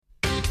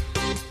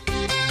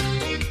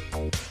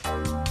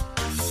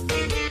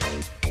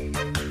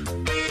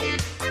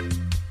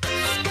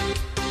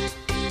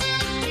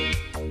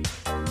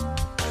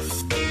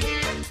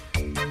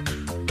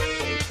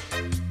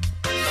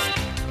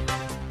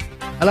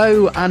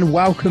Hello and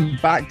welcome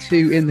back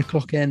to In the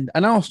Clock End,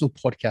 an Arsenal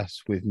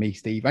podcast with me,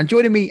 Steve. And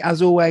joining me,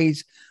 as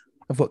always,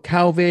 I've got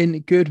Calvin.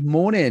 Good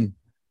morning.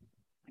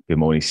 Good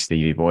morning,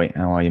 Stevie boy.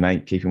 How are you,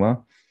 mate? Keeping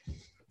well?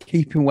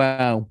 Keeping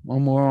well.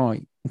 I'm all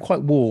right. I'm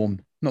quite warm,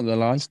 not going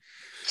to lie.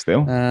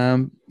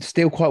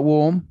 Still quite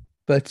warm,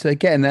 but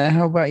getting there.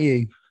 How about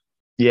you?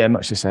 Yeah,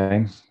 much the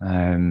same.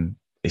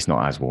 It's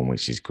not as warm,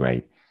 which is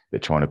great.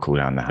 But trying to cool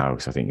down the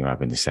house, I think you're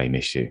having the same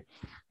issue.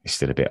 It's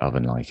still a bit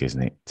oven-like,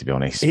 isn't it? To be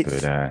honest,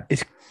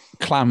 it's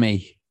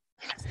clammy.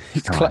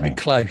 It's clammy.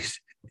 Close.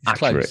 It's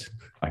accurate. Close.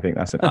 I think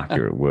that's an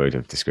accurate word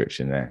of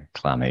description there.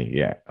 Clammy.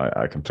 Yeah,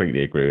 I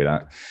completely agree with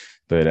that.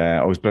 But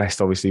I was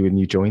blessed, obviously, when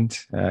you joined.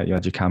 You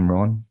had your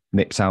camera on.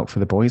 Nips out for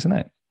the boys, isn't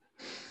it?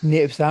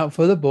 Nips out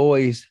for the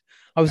boys.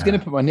 I was going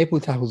to put my nipple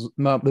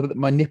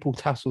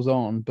tassels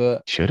on,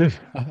 but should have.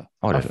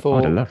 I'd have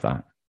loved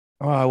that.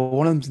 Oh,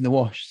 one of them's in the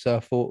wash, so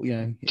I thought,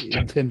 in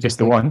terms just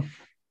of the one.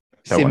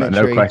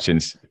 No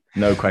questions.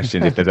 No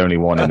questions if there's only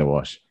one in the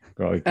wash.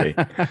 Okay.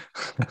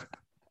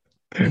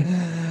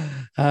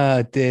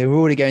 Dear, we're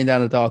already going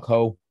down a dark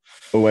hole.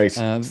 Always.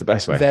 It's the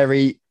best way.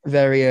 Very,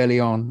 very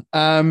early on. So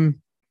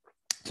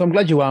I'm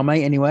glad you are,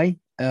 mate, anyway,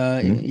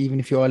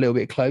 even if you are a little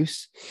bit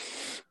close.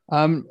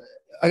 I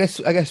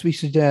guess we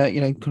should,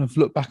 kind of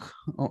look back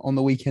on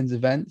the weekend's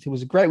event. It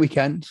was a great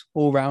weekend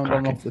all round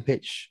on off the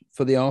pitch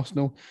for the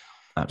Arsenal.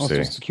 Absolutely.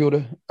 Arsenal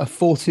secured a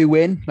 4-2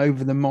 win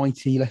over the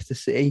mighty Leicester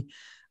City.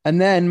 And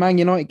then Man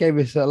United gave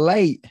us a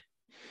late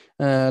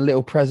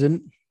little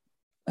present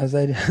as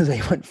they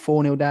went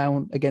 4-0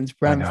 down against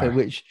Brentford,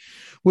 which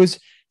was,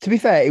 to be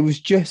fair, it was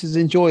just as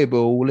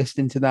enjoyable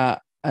listening to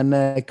that and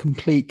a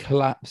complete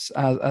collapse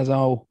as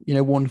our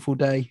wonderful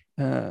day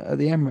at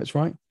the Emirates,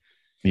 right?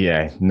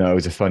 Yeah, no, it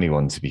was a funny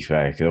one, to be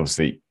fair, because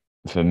obviously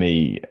for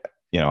me,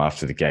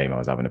 after the game, I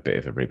was having a bit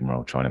of a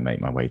rigmarole trying to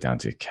make my way down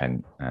to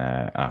Kent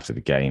after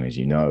the game, as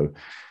you know.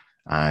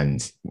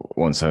 And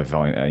once I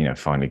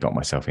finally got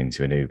myself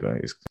into an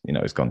Uber,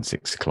 it's gone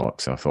 6 o'clock.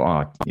 So I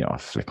thought, I'll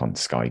flick on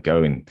Sky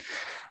Go and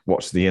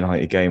watch the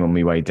United game on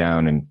my way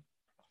down. And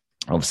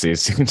obviously,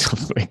 as soon as I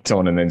flicked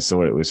on and then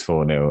saw it was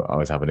 4-0, I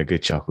was having a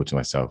good chuckle to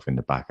myself in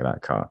the back of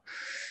that car.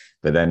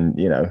 But then,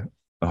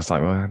 I was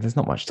like, well, there's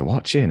not much to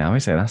watch here now,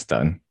 is there? That's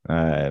done.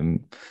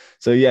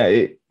 So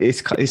yeah,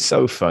 it's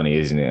so funny,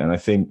 isn't it? And I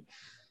think,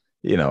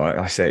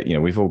 I said,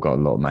 we've all got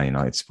a lot of Man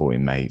United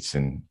supporting mates,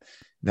 and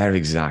they're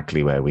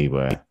exactly where we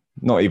were.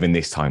 Not even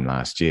this time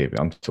last year, but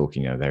I'm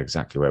talking, they're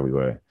exactly where we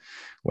were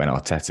when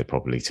Arteta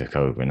probably took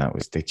over, and that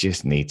was they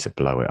just need to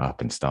blow it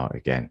up and start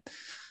again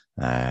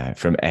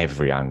from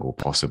every angle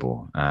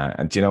possible.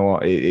 And do you know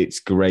what? It's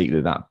great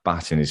that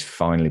baton has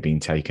finally been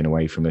taken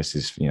away from us.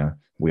 As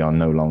we are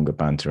no longer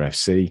Banter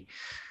FC,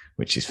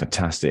 which is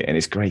fantastic, and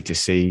it's great to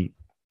see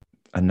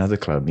another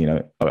club.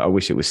 I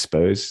wish it was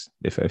Spurs,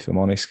 if I'm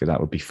honest, because that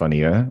would be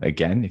funnier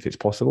again if it's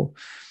possible.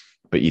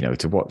 But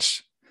to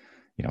watch,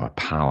 a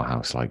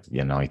powerhouse like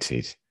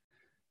United,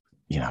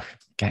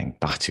 getting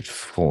battered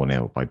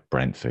 4-0 by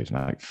Brentford, and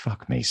like,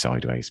 fuck me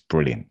sideways.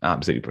 Brilliant.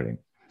 Absolutely brilliant.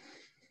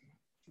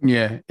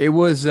 Yeah, it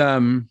was.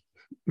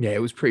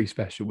 It was pretty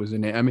special,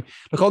 wasn't it? I mean,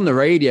 look, on the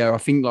radio, I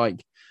think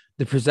like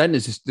the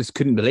presenters just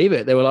couldn't believe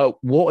it. They were like,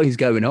 "What is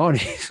going on?"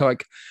 It's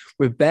like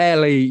we've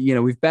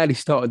barely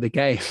started the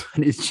game,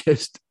 and it's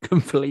just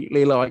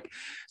completely like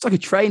it's like a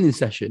training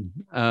session.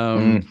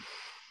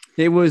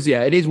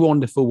 It is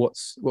wonderful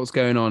what's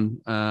going on,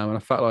 and I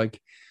felt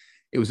like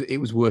it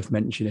was worth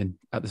mentioning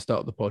at the start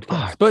of the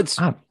podcast. But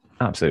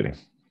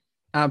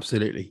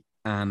absolutely,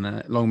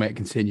 and long may it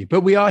continue.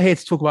 But we are here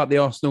to talk about the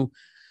Arsenal.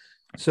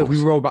 So if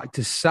we roll back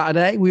to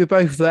Saturday, we were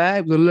both there.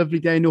 It was a lovely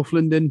day in North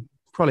London.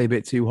 Probably a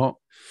bit too hot.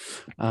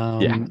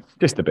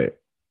 Just a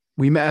bit.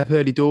 We met up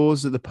early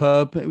doors at the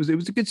pub. It was a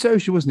good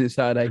social, wasn't it,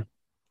 Saturday?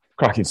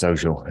 Cracking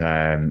social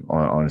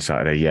on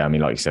Saturday. Yeah, I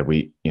mean, like you said,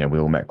 we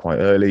all met quite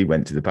early.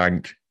 Went to the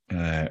Bank,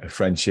 a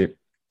Friendship,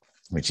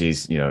 which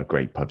is a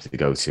great pub to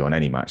go to on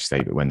any match day.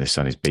 But when the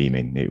sun is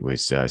beaming, it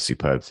was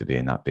superb to be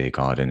in that beer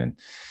garden, and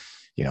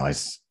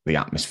as the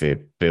atmosphere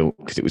built,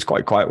 because it was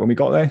quite quiet when we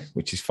got there,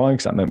 which is fine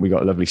because that meant we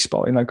got a lovely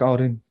spot in that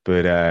garden.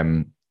 But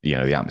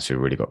the atmosphere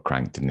really got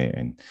cranked, didn't it?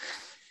 And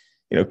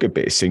a good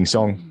bit of sing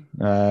song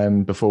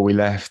before we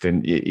left,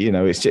 and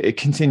it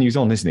continues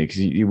on, isn't it?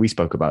 Because we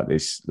spoke about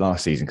this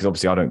last season. Because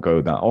obviously I don't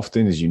go that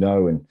often, as you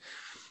know, and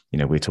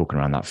we're talking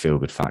around that feel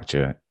good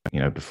factor,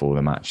 before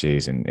the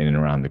matches and in and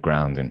around the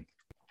ground, and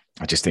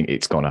I just think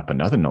it's gone up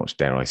another notch.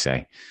 Dare I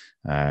say?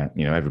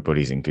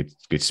 Everybody's in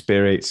good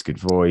spirits, good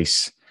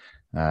voice.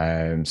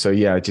 So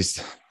yeah,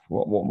 just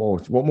what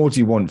more do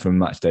you want from a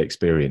match day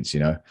experience?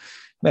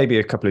 Maybe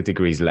a couple of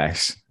degrees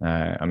less.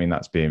 I mean,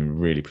 that's being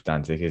really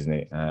pedantic, isn't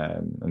it?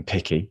 And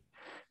picky.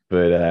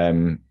 But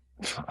it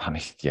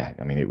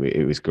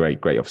was great,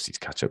 obviously, to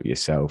catch up with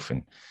yourself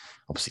and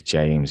obviously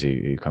James,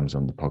 who comes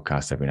on the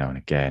podcast every now and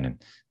again,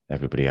 and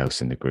everybody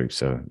else in the group.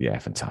 So yeah,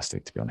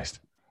 fantastic, to be honest.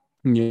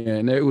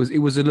 Yeah, no, it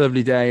was a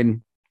lovely day,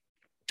 and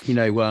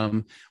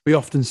we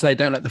often say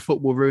don't let the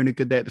football ruin a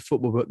good day at the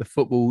football, but the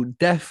football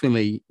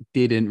definitely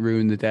didn't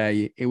ruin the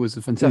day. It was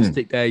a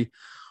fantastic day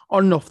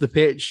on and off the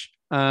pitch.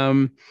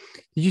 Did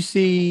you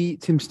see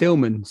Tim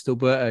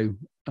Stilberto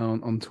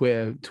on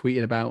Twitter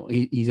tweeting about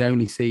he's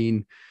only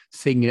seen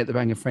singing at the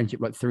Bank of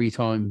Friendship like 3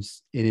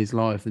 times in his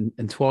life,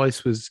 and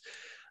twice was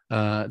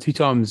 2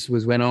 times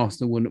was when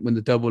Arsenal won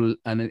the double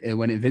and it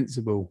went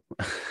invincible,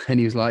 and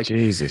he was like,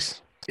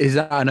 Jesus, is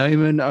that an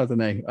omen? I don't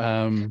know.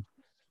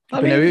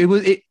 I mean, no, it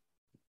was it.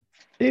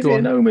 Is it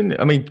an omen?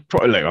 I mean,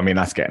 probably. I mean,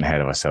 that's getting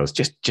ahead of ourselves.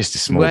 Just a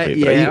small bit.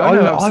 Yeah,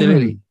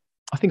 absolutely.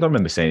 I think I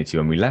remember saying it to you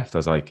when we left. I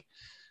was like,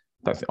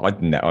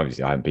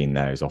 obviously I haven't been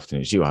there as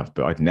often as you have,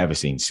 but I'd never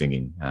seen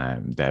singing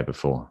there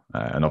before.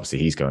 And obviously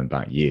he's going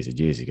back years and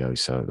years ago,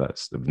 so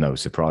that's no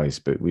surprise.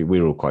 But we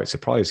were all quite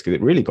surprised because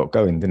it really got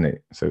going, didn't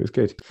it? So it was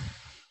good.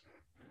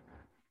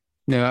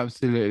 No,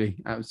 absolutely.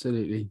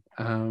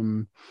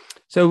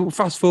 So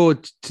fast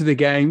forward to the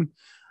game.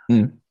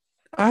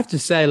 I have to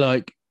say,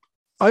 like,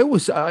 I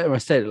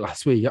said it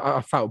last week,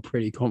 I felt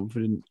pretty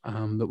confident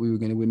that we were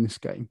going to win this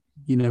game.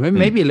 You know,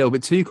 maybe a little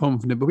bit too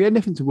confident, but we had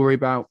nothing to worry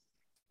about.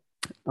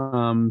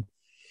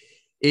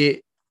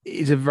 It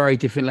is a very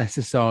different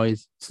Leicester side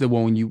to the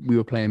one we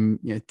were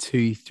playing,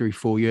 2, 3,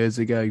 4 years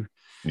ago.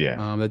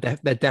 Yeah,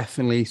 they're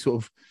definitely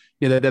sort of,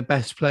 their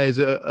best players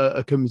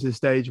are coming to the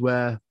stage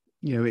where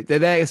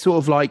they're sort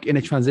of like in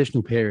a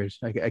transitional period,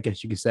 I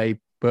guess you could say,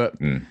 but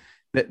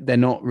they're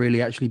not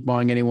really actually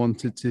buying anyone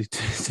to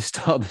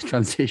start the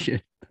transition.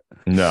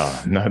 No,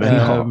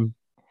 they're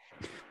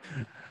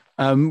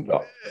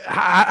not.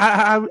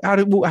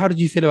 How did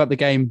you feel about the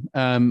game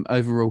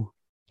overall?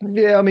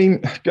 Yeah, I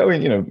mean,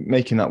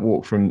 making that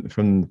walk from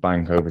the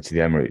bank over to the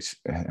Emirates,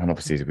 and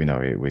obviously, as we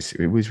know, it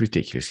was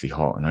ridiculously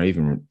hot. And I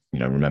even,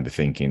 remember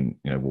thinking,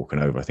 walking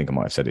over, I think I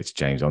might have said it to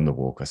James on the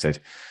walk. I said,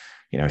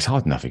 it's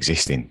hard enough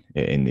existing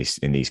in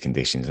these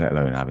conditions, let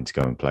alone having to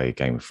go and play a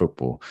game of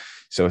football.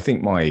 So I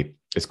think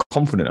as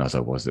confident as I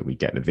was that we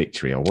get the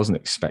victory, I wasn't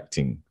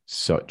expecting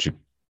such a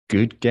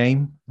good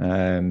game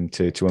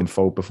to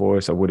unfold before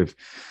us. I would have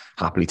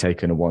happily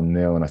taken a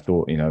 1-0, and I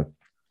thought,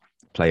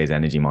 players'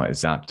 energy might have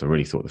zapped. I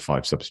really thought the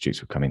 5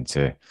 substitutes would come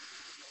into,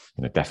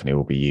 definitely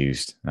will be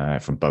used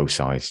from both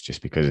sides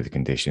just because of the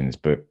conditions.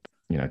 But,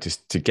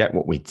 just to get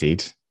what we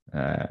did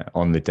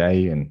on the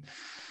day and,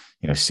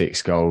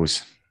 6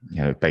 goals,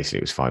 basically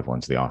it was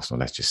 5-1 to the Arsenal.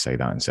 Let's just say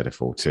that instead of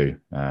 4-2.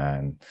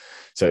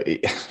 So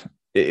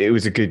it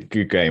was a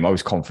good game. I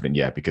was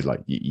confident, because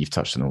like you've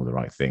touched on all the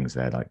right things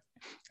there. Like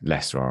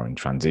Leicester are in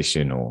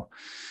transition, or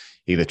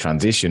either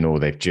transition, or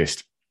they're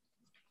just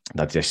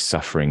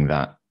suffering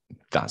that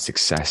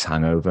success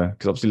hangover.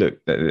 Because obviously, look,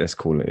 let's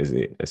call it, is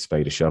it a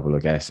spade, a shovel, I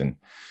guess. And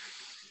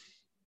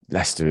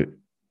Leicester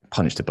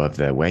punched above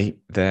their weight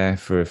there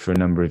for a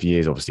number of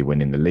years, obviously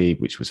winning the league,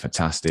 which was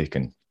fantastic.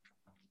 And,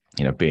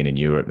 being in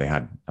Europe, they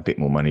had a bit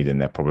more money than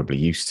they're probably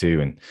used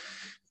to, and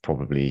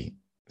probably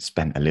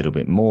spent a little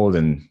bit more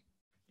than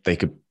they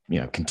could,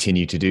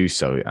 continue to do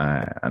so.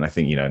 And I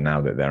think, now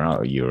that they're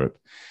out of Europe,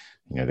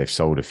 they've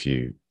sold a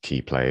few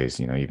key players,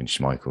 even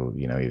Schmeichel,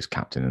 he was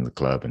captain in the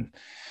club, and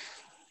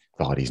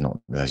Vardy's not,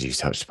 as you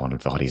touched upon,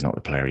 Vardy's not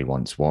the player he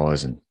once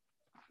was. And,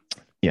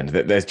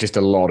 there's just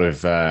a lot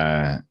of,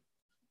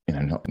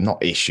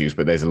 not issues,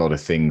 but there's a lot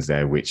of things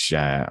there which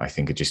I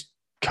think are just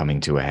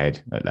coming to a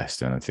head at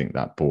Leicester. And I think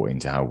that brought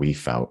into how we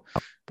felt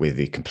with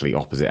the complete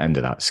opposite end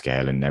of that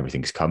scale, and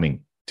everything's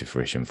coming to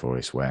fruition for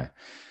us, where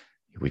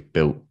we've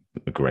built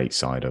a great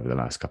side over the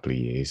last couple of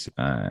years.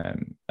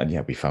 And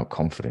we felt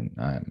confident.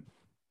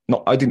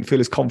 I didn't feel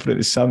as confident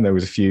as some. There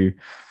was a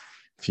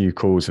few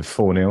calls of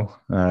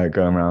 4-0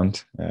 going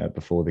around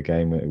before the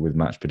game with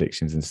match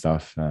predictions and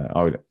stuff.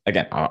 I would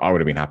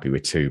have been happy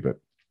with 2, but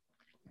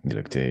you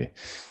look to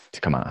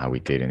come out how we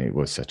did, and it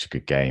was such a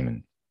good game.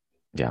 And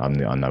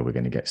I know we're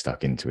going to get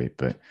stuck into it,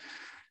 but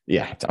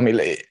I mean,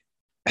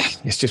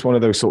 it's just one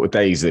of those sort of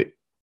days that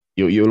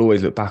you'll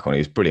always look back on. It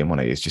was brilliant,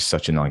 wasn't it? It's just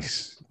such a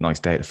nice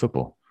day at the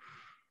football.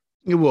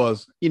 It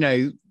was,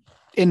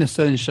 in the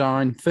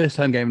sunshine, first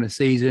home game of the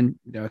season,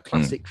 a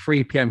classic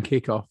 3 p.m.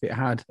 kickoff. It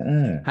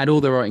had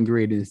all the right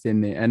ingredients,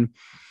 didn't it? And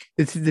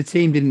the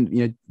team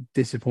didn't,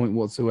 disappoint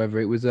whatsoever.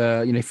 It was,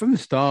 from the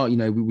start,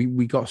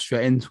 we got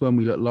straight into them.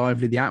 We looked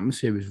lively. The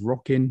atmosphere was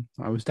rocking.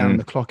 I was down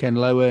the clock end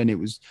lower, and it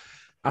was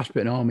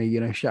Ashburton Army.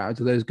 Shout out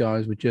to those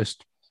guys. Were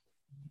just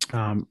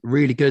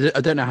really good.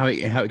 I don't know how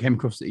it came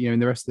across, in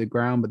the rest of the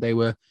ground, but they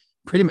were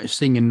pretty much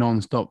singing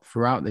non-stop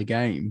throughout the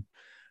game.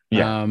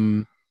 Yeah.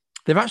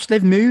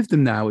 They've moved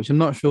them now, which I'm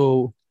not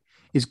sure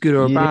is good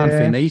or a bad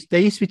thing.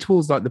 They used to be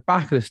towards like the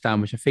back of the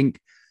stand, which I think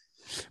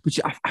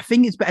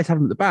it's better to have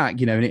them at the back,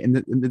 and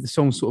the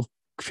songs sort of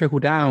trickle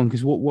down,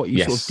 because what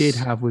you sort of did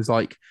have was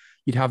like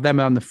you'd have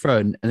them on the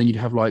front, and then you'd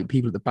have like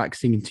people at the back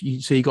singing.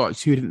 So you got like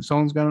 2 different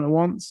songs going on at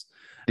once.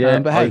 Yeah,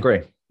 but I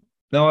agree.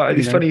 No,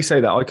 it's funny you say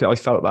that. I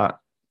felt that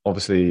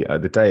obviously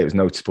the day it was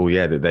noticeable.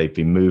 That they've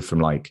been moved from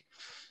like,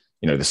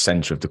 the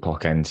center of the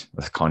clock end.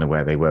 That's kind of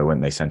where they were,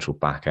 weren't they? Central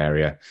back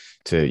area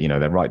to,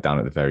 they're right down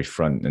at the very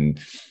front. And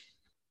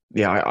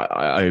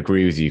I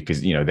agree with you, because,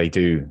 they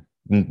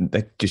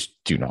they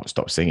just do not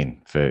stop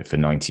singing for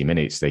 90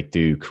 minutes. They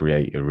do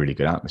create a really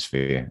good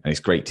atmosphere. And it's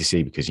great to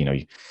see because,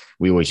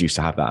 we always used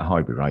to have that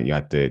hybrid, right? You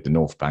had the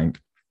North Bank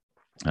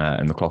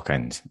and the Clock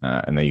End.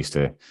 And they used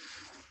to,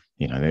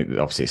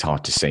 obviously it's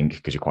hard to sync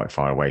because you're quite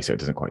far away. So it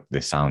doesn't quite,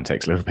 the sound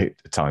takes a little bit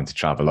of time to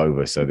travel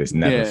over. So there's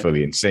never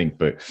fully in sync,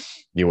 but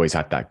you always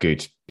had that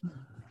good,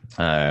 bit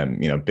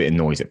of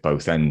noise at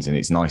both ends. And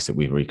it's nice that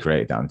we've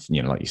recreated that.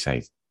 And, like you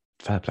say,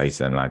 fair play to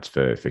them lads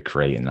for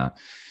creating that.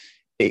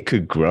 It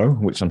could grow,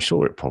 which I'm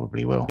sure it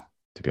probably will,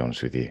 to be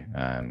honest with you,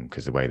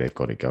 because the way they've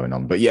got it going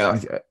on. But yeah,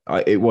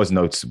 it was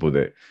noticeable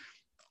that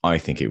I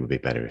think it would be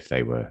better if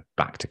they were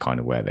back to kind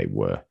of where they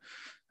were,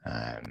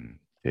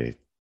 to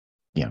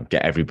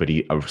get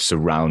everybody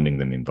surrounding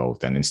them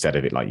involved. And instead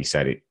of it, like you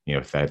said,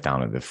 if they're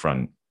down at the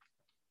front,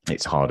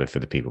 it's harder for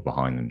the people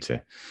behind them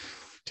to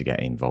get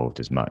involved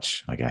as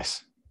much, I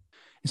guess.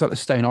 It's like the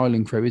Stone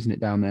Island crew, isn't it,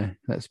 down there?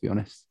 Let's be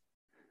honest.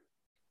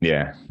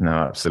 Yeah, no,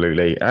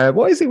 absolutely.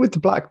 What is it with the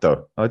black,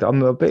 though?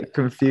 I'm a bit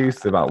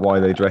confused about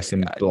why they dress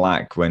in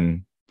black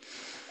when...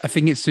 I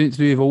think it's to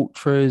do with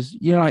ultras.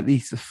 Like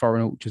these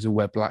foreign ultras will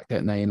wear black,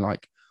 don't they? And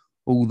like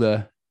all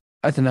the...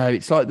 I don't know.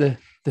 It's like the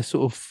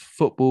sort of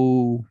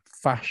football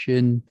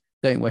fashion.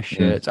 Don't wear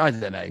shirts. I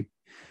don't know.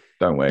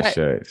 Don't wear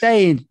shirts.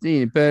 They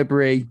in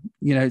Burberry,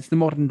 it's the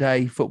modern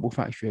day football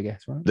factory, I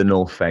guess, right? The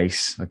North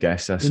Face, I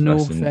guess. That's the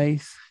North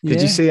Face.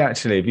 Did you see,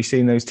 actually, have you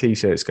seen those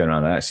T-shirts going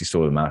around? I actually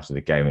saw them after the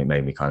game. It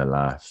made me kind of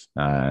laugh.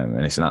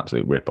 And it's an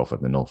absolute rip-off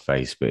of the North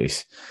Face, but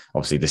it's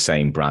obviously the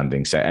same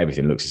branding. So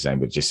everything looks the same,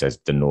 but it just says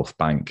the North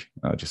Bank.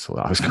 I just thought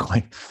that was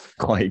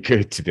quite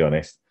good, to be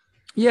honest.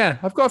 Yeah,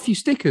 I've got a few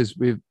stickers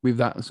with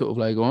that sort of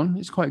logo on.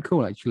 It's quite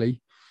cool,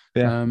 actually.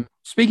 Yeah.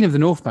 Speaking of the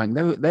North Bank,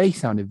 they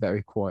sounded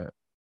very quiet.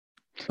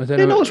 I don't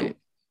know.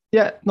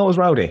 Not as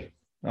rowdy.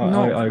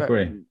 I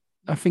agree.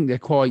 I think they're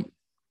quite...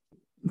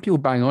 People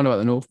bang on about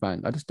the North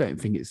Bank. I just don't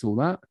think it's all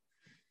that.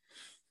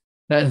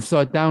 Letting the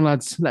side down,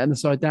 lads. Letting the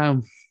side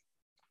down.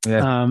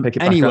 Yeah.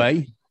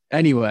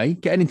 Anyway,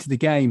 getting into the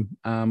game.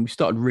 We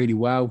started really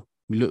well.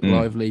 We looked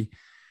lively.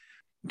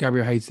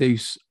 Gabriel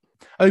Jesus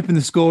opened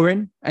the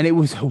scoring, and it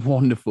was a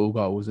wonderful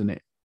goal, wasn't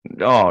it?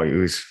 Oh, it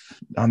was,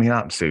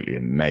 absolutely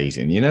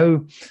amazing.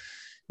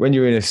 When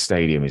you're in a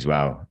stadium as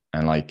well,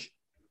 and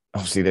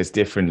obviously there's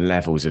different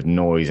levels of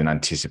noise and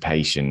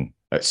anticipation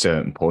at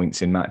certain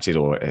points in matches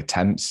or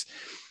attempts,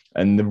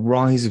 and the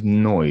rise of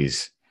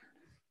noise,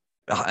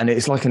 and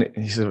it's like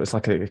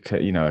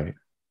a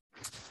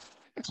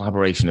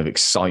collaboration of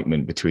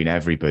excitement between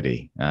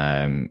everybody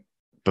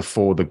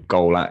before the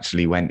goal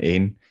actually went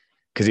in,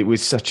 because it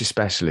was such a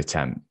special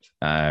attempt.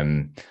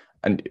 And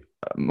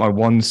my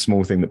one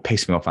small thing that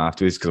pissed me off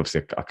afterwards, because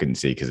obviously I couldn't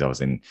see because I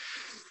was in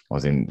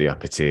the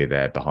upper tier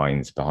there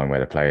behind where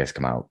the players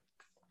come out.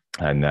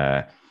 And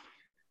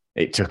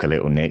it took a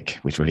little nick,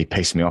 which really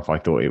pissed me off. I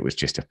thought it was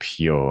just a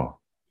pure,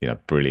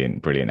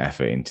 brilliant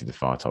effort into the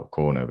far top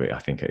corner. But I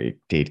think it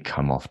did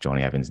come off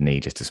Johnny Evans' knee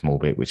just a small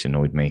bit, which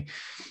annoyed me.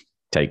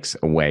 Takes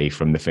away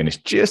from the finish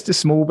just a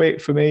small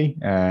bit for me.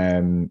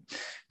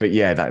 But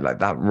yeah,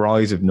 that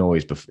rise of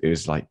noise, it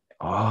was like,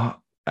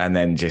 and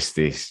then just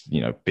this,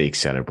 big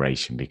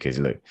celebration, because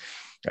look,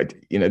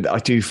 I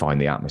do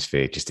find the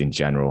atmosphere just in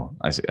general,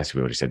 as we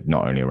already said,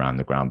 not only around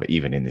the ground, but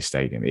even in the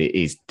stadium, it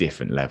is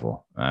different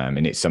level.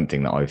 And it's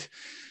something that I've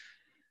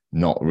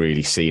not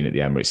really seen at the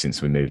Emirates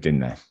since we moved in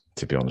there,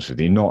 to be honest with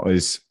you. Not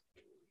as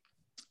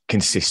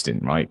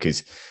consistent, right?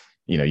 Because,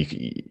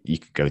 you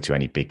could go to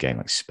any big game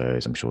like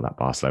Spurs. I'm sure that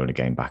Barcelona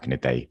game back in the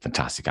day,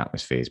 fantastic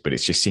atmospheres, but it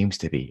just seems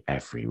to be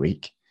every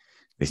week.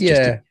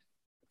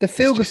 The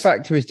feel-good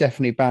factor is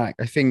definitely back.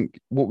 I think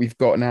what we've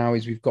got now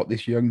is we've got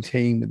this young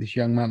team with this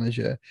young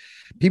manager.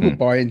 People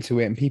buy into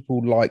it, and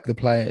people like the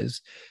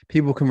players.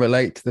 People can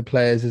relate to the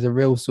players. There's a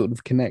real sort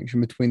of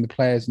connection between the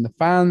players and the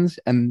fans.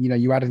 And,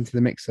 you add into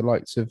the mix the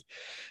likes of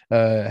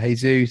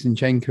Jesus and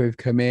Zinchenko have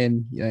come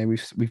in.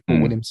 We've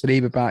brought William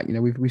Saliba back.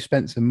 We've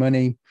spent some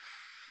money.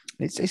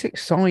 It's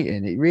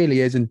exciting. It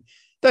really is. And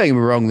don't get me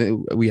wrong,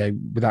 that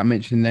without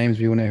mentioning names,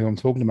 we all know who I'm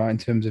talking about in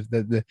terms of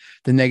the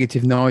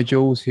negative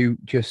Nigels who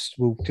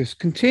will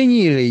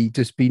continually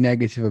just be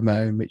negative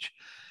about him, which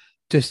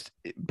just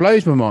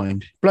blows my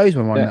mind. That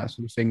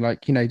sort of thing.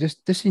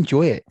 Just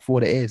enjoy it for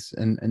what it is,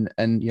 and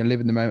live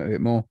in the moment a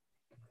bit more.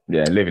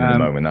 Yeah, live in the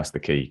moment. That's the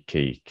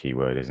key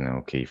word, isn't it?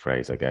 Or key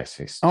phrase, I guess.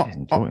 It's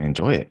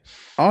enjoy it.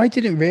 I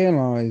didn't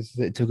realise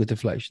that it took a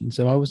deflection,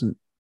 so I wasn't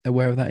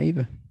aware of that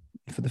either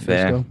for the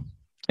first goal.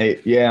 I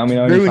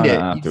ruined it.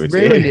 Afterwards.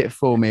 Ruined it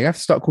for me. I have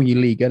to start calling you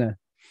Lee Gunner.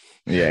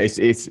 Yeah,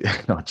 it's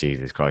not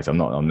Jesus Christ.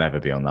 I'll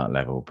never be on that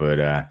level.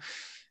 But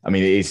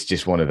it's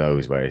just one of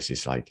those where it's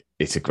just like,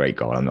 it's a great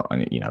goal. I'm not,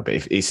 but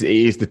it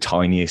is the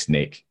tiniest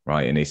nick,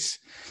 right? And it's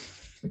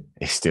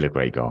still a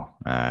great goal.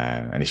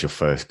 And it's your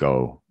first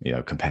goal,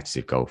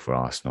 competitive goal for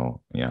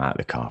Arsenal, at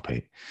the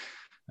carpet.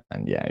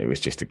 And yeah, it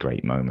was just a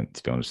great moment,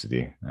 to be honest with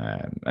you.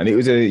 And it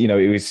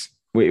was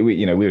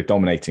we were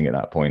dominating at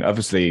that point.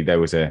 Obviously, there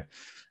was an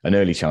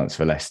early chance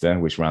for Leicester,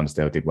 which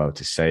Ramsdale did well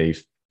to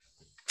save.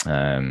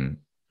 And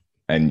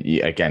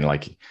again,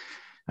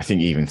 I I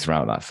think even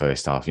throughout that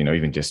first half,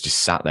 even just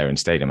sat there in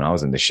stadium, and I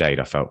was in the shade,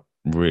 I felt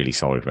really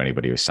sorry for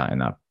anybody who was sat in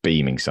that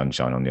beaming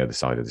sunshine on the other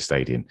side of the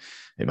stadium.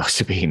 It must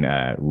have been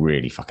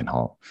really fucking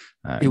hot.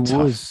 It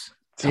tough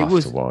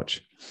to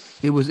watch.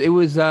 It was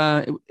sweaty.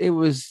 It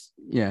was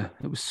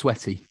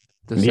sweaty.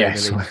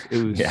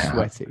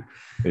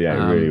 Yeah,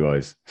 it really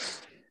was.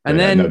 And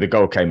then the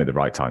goal came at the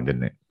right time,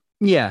 didn't it?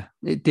 Yeah,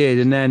 it did.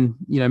 And then,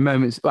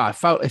 moments. Well,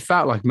 it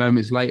felt like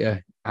moments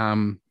later.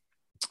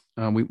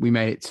 We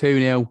made it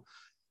 2-0.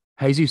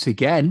 Jesus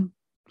again.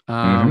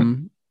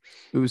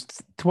 It was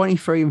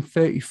 23 and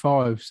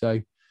 35, so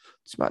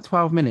it's about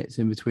 12 minutes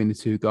in between the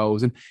two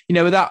goals. And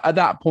at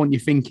that point, you're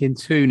thinking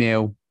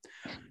 2-0.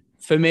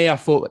 For me, I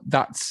thought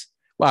that's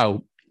my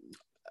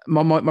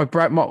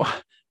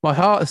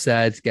heart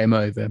said game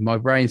over. My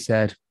brain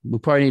said we'll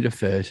probably need a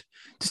third.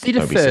 Just need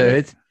a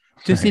third.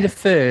 Just need a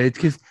third,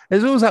 because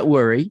there's always that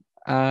worry.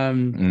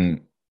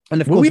 And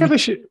of course,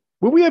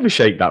 will we ever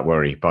shake that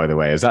worry? By the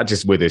way, is that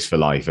just with us for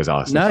life as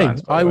Arsenal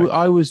fans?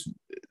 I was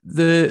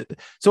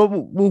so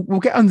we'll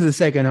get under the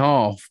second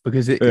half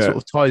because it sort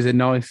of ties in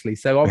nicely.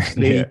 So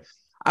obviously,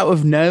 out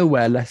of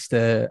nowhere,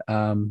 Leicester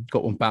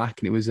got one back,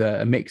 and it was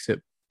a mix-up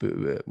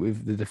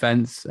with the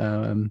defence.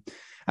 And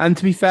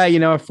to be fair,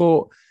 I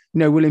thought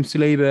William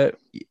Saliba.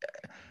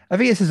 I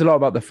think it says a lot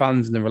about the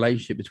fans and the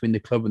relationship between the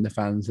club and the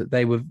fans, that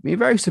they were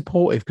very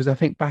supportive, because I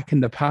think back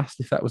in the past,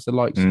 if that was the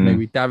likes of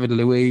maybe David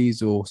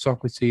Luiz or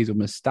Socrates or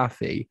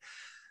Mustafi,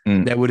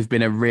 there would have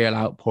been a real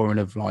outpouring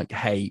of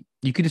hate.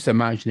 You could just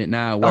imagine it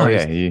now.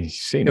 Whereas you've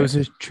seen there was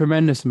a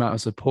tremendous amount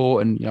of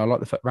support, and I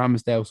like the fact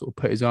Ramsdale sort of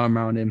put his arm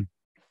around him.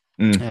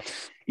 And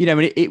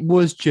it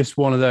was just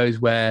one of those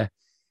where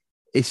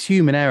it's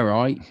human error,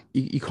 right?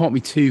 You can't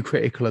be too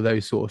critical of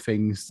those sort of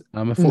things.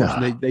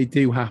 Unfortunately, they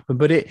do happen.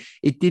 But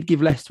it did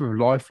give Leicester a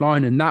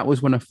lifeline, and that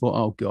was when I thought,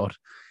 oh, God,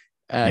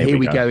 here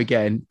we go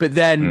again. But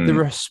then the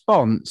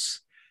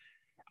response,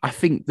 I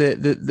think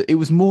that it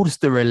was more just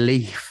the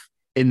relief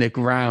in the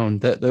ground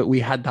that we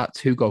had that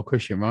 2-goal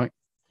cushion, right?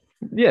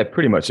 Yeah,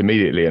 pretty much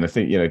immediately. And I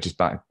think, just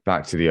back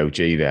to the OG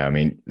there, I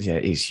mean,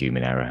 it is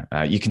human error.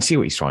 You can see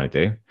what he's trying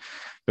to do.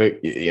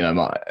 But,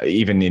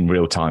 even in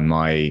real time,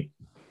 my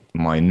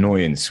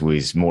annoyance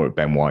was more at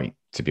Ben White,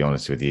 to be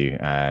honest with you.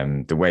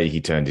 The way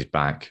he turned his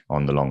back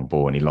on the long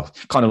ball, and he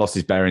lost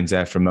his bearings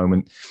there for a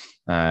moment,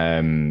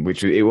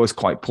 which it was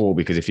quite poor,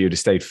 because if he would have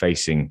stayed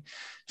facing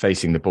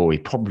the ball, he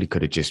probably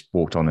could have just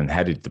walked on and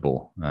headed the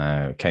ball,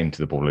 came to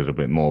the ball a little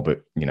bit more.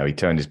 But, he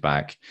turned his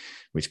back,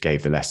 which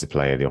gave the Leicester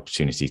player the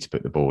opportunity to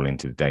put the ball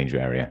into the danger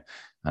area.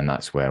 And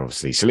that's where,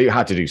 obviously, Saliba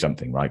had to do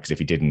something, right? Because if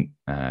he didn't,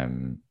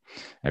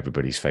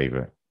 everybody's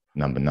favourite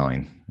number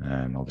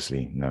 9,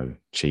 obviously no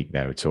cheek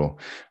there at all,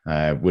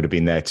 would have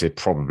been there to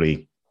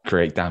probably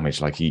create damage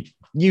like he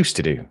used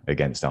to do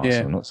against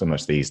Arsenal. Not so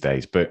much these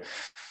days, but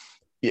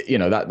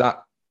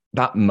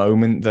that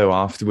moment though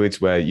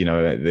afterwards, where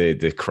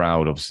the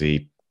crowd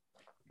obviously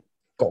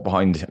got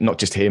behind not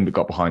just him but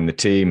got behind the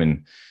team,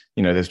 and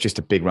there's just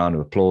a big round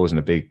of applause and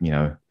a big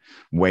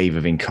wave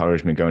of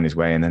encouragement going his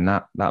way. And then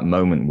that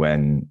moment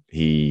when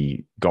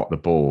he got the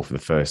ball for the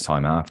first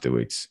time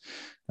afterwards,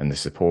 and the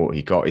support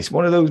he got, it's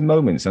one of those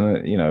moments.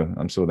 And,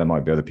 I'm sure there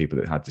might be other people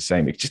that had the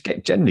same. It just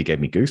generally gave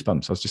me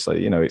goosebumps. I was just like,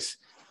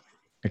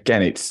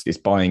 it's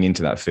buying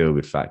into that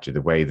feel-good factor,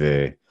 the way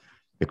the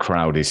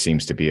crowd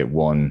seems to be at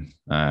one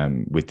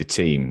with the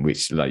team,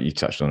 which, like you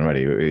touched on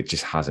already, it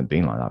just hasn't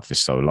been like that for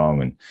so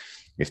long. And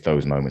if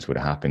those moments would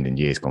have happened in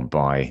years gone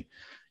by,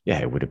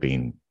 it would have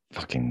been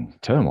fucking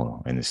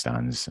turmoil in the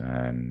stands.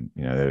 There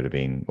would have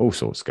been all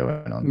sorts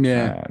going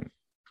on.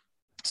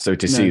 So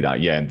to see that,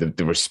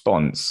 the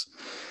response,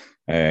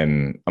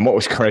 and what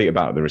was great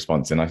about the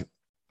response, and I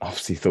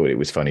obviously thought it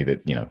was funny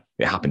that,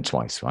 it happened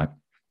twice, right?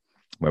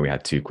 Where we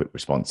had 2 quick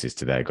responses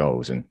to their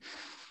goals. And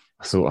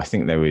I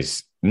think there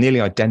was nearly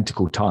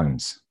identical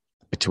times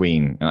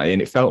between,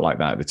 and it felt like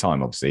that at the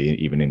time, obviously,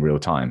 even in real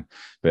time.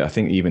 But I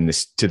think even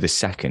to the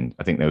second,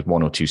 I think there was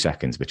 1 or 2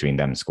 seconds between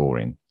them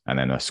scoring and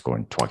then us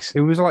scoring twice.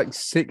 It was like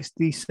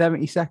 60,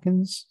 70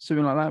 seconds,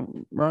 something like that,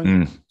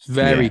 right? It's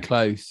very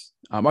close.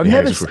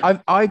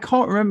 I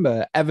can't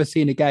remember ever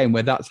seeing a game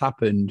where that's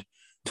happened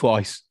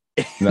twice.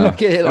 No.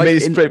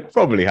 It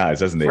probably has,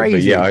 hasn't it?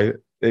 Crazy. But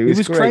it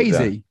was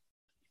crazy.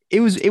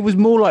 It was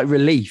more like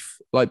relief,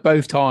 like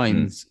both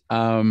times.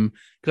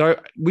 Because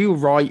we were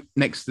right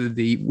next to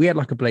we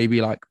had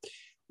maybe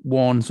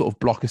one sort of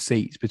block of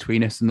seats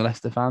between us and the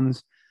Leicester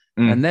fans.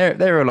 And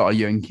there are a lot of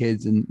young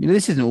kids, and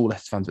this isn't all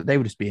Leicester fans, but they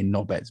were just being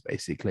knobheads,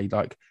 basically.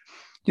 The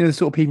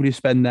sort of people who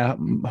spend their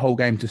whole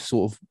game to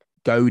sort of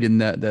goading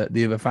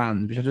the other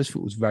fans, which I just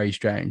thought was very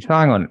strange.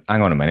 Hang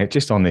on a minute.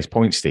 Just on this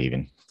point,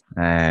 Stephen,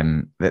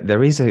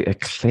 there is a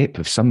clip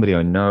of somebody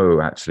I know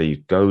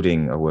actually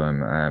goading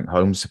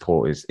home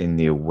supporters in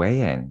the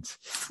away end.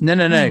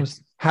 No.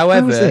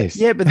 However,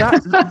 but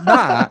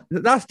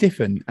that's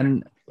different,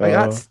 and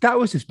that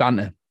was just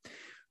banter.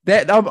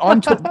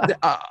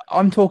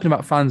 I'm talking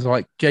about fans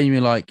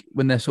genuinely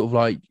when they're sort of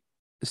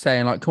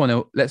saying like, "Come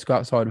on, let's go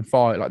outside and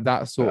fight," like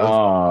that sort of.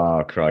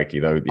 Oh, crikey,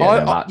 though.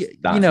 Yeah, no, I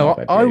that's not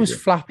bad I was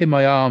behavior. flapping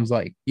my arms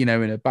like, in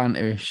a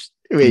banterish,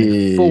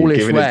 foolish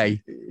Giving it,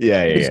 way.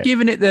 yeah, It's yeah,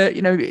 giving it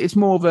it's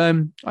more of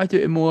I do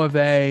it in more of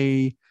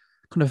a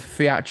kind of yeah.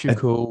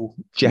 theatrical,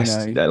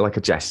 Like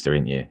a jester,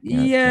 in you?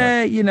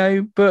 Yeah. yeah,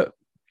 but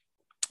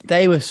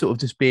they were sort of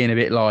just being a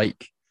bit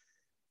like,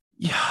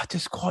 yeah,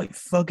 just quite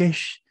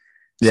thuggish.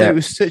 So it Yeah.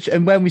 was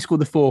and when we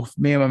scored the fourth,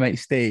 me and my mate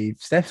Steve,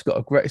 Steph's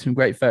got some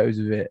great photos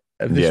of it.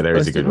 Yeah, there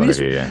is a good one of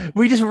you, yeah.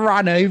 We just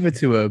ran over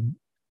to him,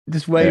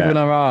 just waving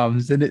our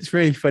arms, and it's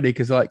really funny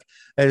because like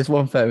there's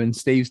one photo and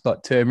Steve's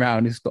like turned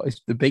around, he's got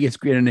the biggest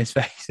grin on his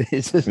face.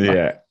 It's just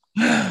yeah.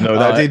 No,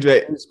 that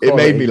it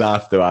made me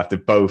laugh though after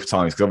both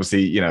times, because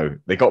obviously,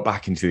 they got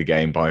back into the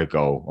game by a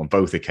goal on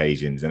both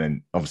occasions, and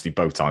then obviously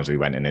both times we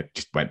went and it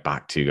just went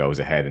back 2 goals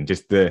ahead, and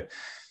just the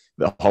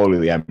whole of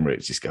the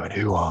Emirates just going,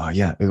 who are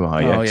you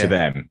to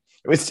them.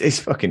 It's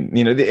fucking,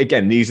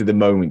 again, these are the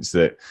moments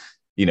that,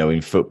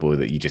 in football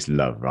that you just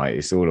love, right?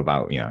 It's all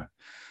about,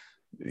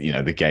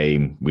 the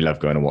game. We love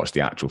going to watch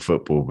the actual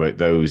football, but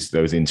those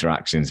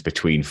interactions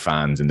between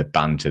fans and the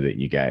banter that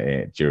you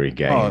get during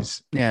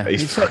games,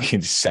 it's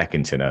fucking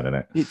second to none, isn't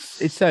it?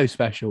 It's so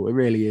special. It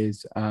really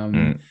is.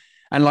 And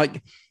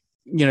like,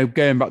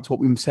 going back to what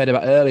we said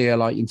about earlier,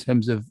 like in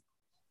terms of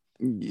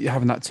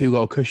having that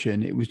 2-goal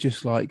cushion, it was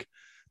just like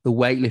the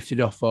weight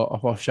lifted off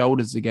our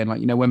shoulders again.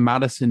 Like, when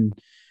Maddison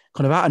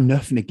kind of out of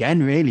nothing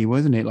again, really,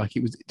 wasn't it? Like,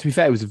 it was, to be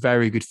fair, it was a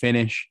very good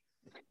finish.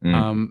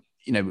 You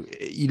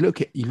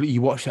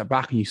watch that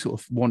back and you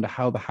sort of wonder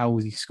how the hell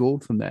was he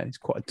scored from there. It's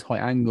quite a tight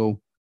angle.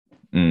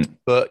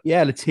 But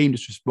yeah, the team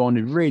just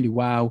responded really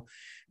well.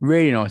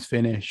 Really nice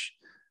finish.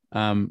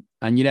 And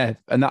that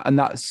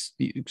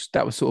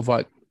was sort of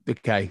like,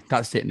 okay,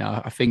 that's it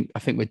now. I think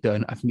we're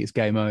done. I think it's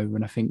game over.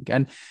 And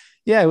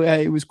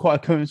it was quite a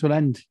comfortable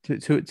end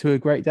to a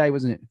great day,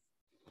 wasn't it?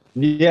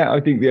 Yeah, I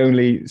think the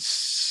only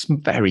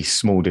very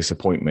small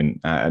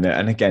disappointment,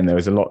 and again, there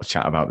was a lot of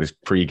chat about this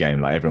pre-game.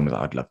 Like, everyone was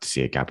like, I'd love to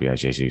see a Gabriel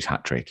Jesus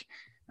hat-trick.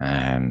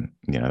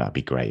 That'd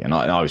be great. And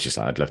I was just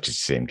like, I'd love to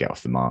see him get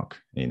off the mark,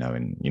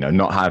 and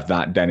not have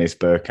that Dennis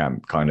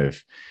Bergkamp kind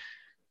of,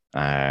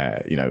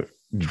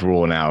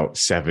 drawn out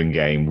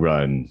 7-game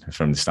run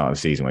from the start of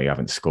the season where you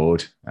haven't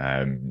scored.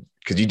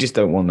 Because you just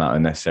don't want that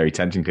unnecessary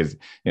tension, because,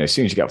 as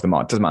soon as you get off the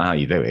mark, it doesn't matter how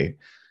you do it.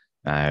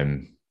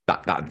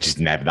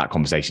 That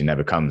conversation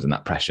never comes, and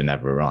that pressure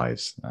never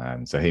arrives.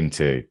 So him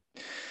to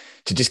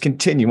just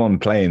continue on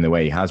playing the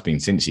way he has been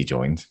since he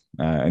joined,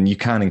 and you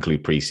can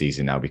include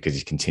preseason now because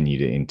he's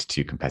continued it into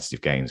 2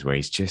 competitive games where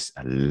he's just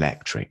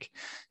electric.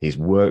 His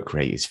work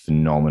rate is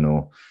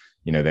phenomenal.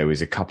 There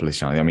was a couple of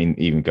chances. I mean,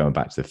 even going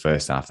back to the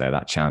first half there,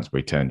 that chance where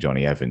he turned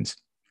Johnny Evans,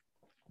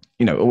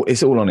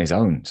 it's all on his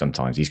own.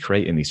 Sometimes he's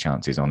creating these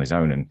chances on his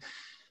own, and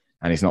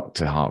it's not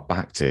to hark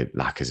back to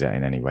Lacazette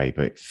in any way,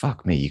 but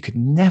fuck me, you could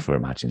never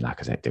imagine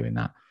Lacazette doing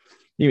that.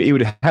 He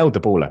would have held the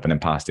ball up and then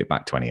passed it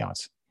back 20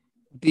 yards.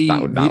 That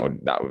would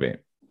be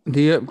it.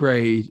 The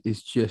upgrade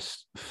is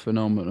just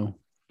phenomenal.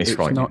 It's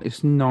frightening.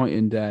 It's night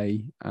and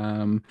day.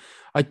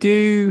 I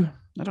don't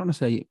want to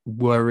say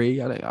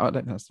worry. I don't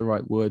think that's the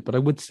right word, but I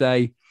would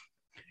say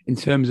in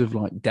terms of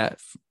like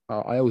depth,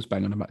 I always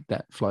bang on about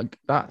depth. Like,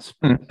 that's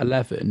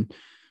 11.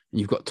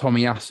 You've got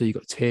Tomiyasu, you've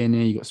got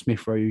Tierney, you've got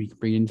Smith Rowe you can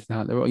bring into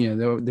that.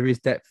 There is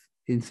depth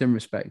in some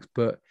respects,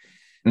 but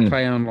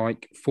playing on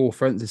like 4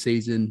 fronts this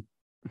season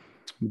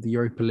with the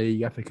Europa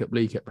League, FA Cup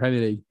League,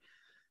 Premier League,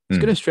 it's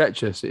going to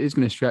stretch us. It is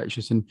going to stretch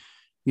us. And,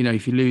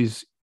 if you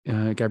lose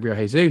Gabriel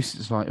Jesus,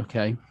 it's like,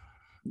 okay,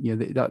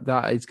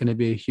 that is going to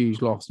be a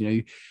huge loss.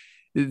 The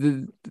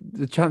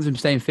chance of him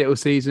staying fit all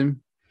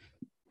season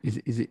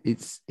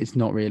it's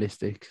not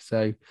realistic.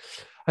 So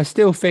I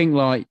still think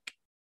like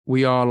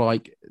we are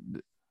like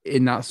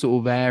in that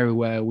sort of area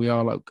where we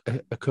are like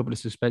a couple of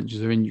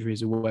suspensions or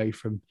injuries away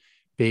from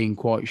being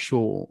quite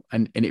short,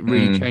 and it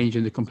really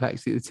changing the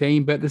complexity of the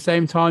team. But at the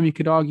same time, you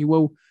could argue,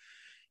 well,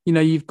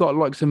 you've got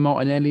like some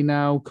Martinelli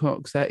now,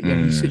 Cox,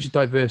 he's such a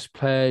diverse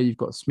player. You've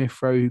got Smith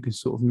Rowe who can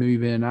sort of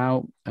move in and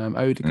out,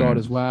 Odegaard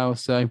as well.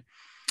 So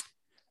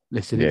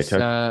listen, it's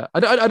I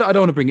don't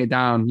want to bring it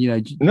down.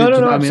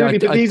 No, I mean,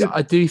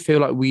 I do feel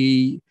like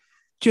we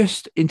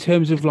just in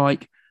terms of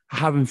like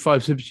having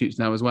 5 substitutes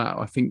now as well.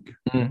 I think.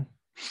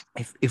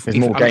 If there's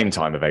more game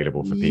time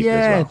available for people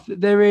as well.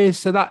 There is.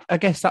 So that, I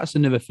guess that's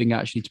another thing,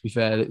 actually, to be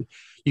fair, that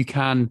you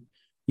can,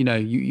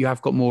 you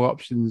have got more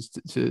options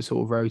to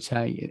sort of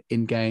rotate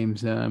in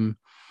games.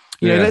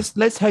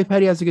 Let's hope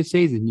Eddie has a good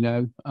season,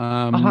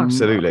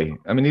 absolutely.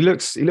 I mean, he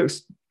looks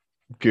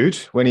good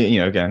when he,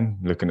 again,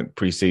 looking at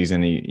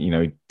pre-season,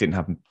 he didn't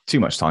have too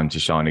much time to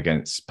shine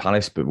against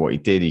Palace, but what he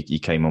did, he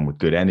came on with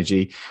good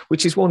energy,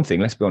 which is one thing.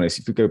 Let's be honest,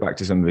 if we go back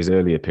to some of his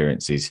early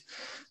appearances,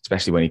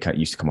 especially when he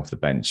used to come off the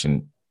bench,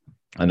 and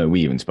I know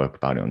we even spoke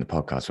about it on the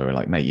podcast where we're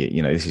like, mate,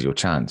 this is your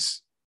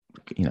chance,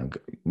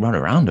 run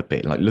around a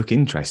bit, like look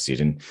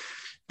interested. And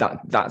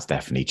that's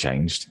definitely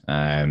changed.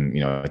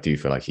 I do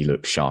feel like he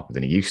looks sharper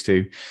than he used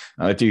to.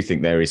 And I do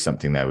think there is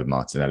something there with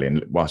Martinelli.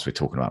 And whilst we're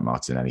talking about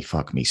Martinelli,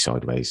 fuck me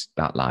sideways.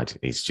 That lad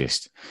is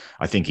just,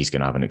 I think he's going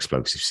to have an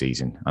explosive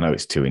season. I know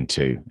it's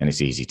 2-2 and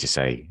it's easy to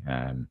say.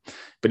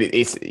 But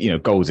it's,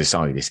 goals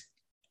aside, it's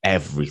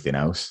everything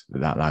else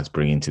that lad's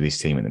bringing to this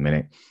team at the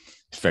minute.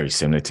 It's very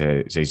similar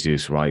to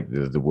Jesus, right?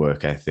 The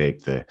work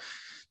ethic, the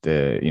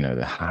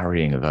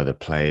harrying of other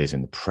players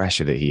and the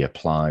pressure that he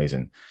applies,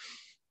 and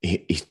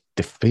he's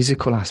the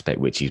physical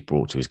aspect which he's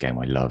brought to his game.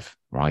 I love,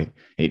 right?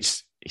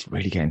 He's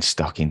really getting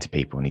stuck into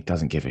people, and he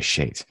doesn't give a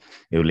shit.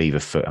 He'll leave a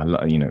foot.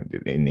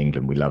 In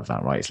England we love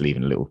that, right? It's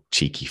leaving a little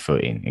cheeky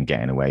foot in and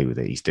getting away with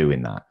it. He's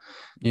doing that.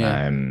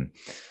 Yeah.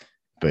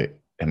 But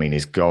I mean,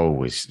 his goal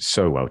was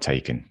so well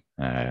taken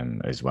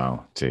as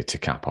well to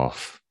cap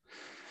off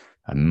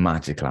a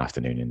magical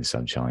afternoon in the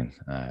sunshine.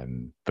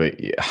 But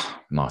yeah,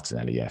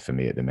 Martinelli, for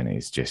me at the minute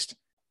is just,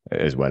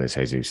 as well as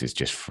Jesus, is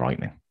just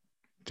frightening.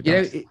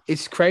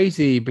 It's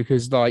crazy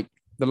because like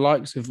the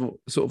likes of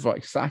sort of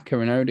like Saka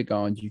and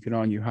Odegaard, you could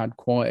argue had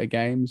quieter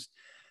games.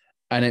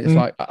 And it's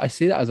like, I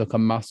see that as like a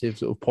massive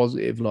sort of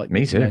positive. Like,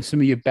 me too. Some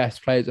of your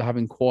best players are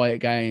having quiet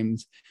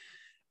games.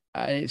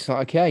 And it's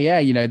like,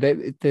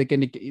 they're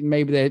going to,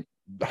 maybe they're,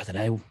 I don't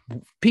know.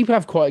 People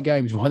have quiet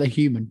games while they're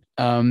human.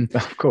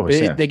 Of course,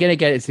 they're going to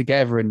get it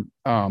together. And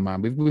oh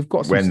man, we've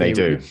got some when they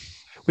do,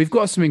 we've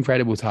got some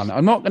incredible talent.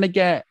 I'm not going to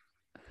get.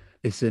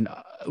 Listen,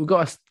 we've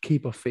got to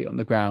keep our feet on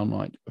the ground.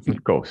 Like, I think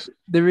of course,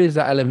 there is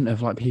that element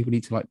of like people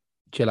need to like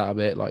chill out a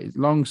bit. Like, it's a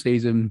long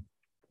season.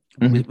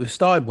 We've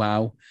started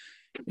well,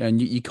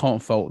 and you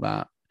can't fault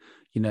that.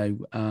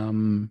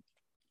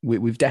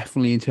 We've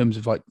definitely, in terms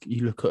of like,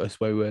 you look at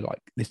us where we were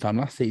like this time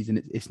last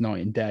season, it's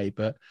night and day.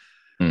 But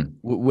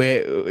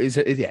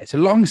it's a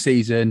long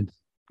season.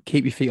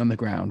 Keep your feet on the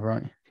ground,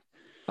 right?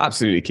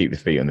 Absolutely, keep the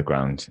feet on the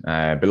ground.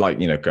 But like,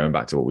 going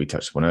back to what we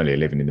touched upon earlier,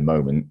 living in the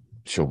moment.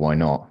 Sure, why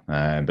not?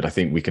 But I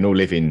think we can all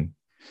live in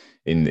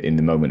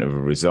the moment of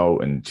a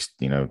result, and just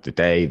the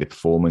day, the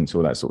performance,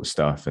 all that sort of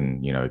stuff.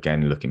 And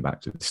again, looking back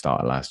to the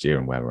start of last year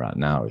and where we're at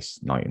now,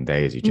 it's night and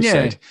day, as you just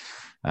said.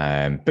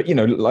 But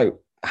like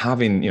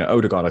having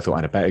Odegaard, I thought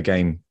had a better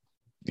game.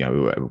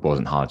 It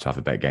wasn't hard to have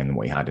a better game than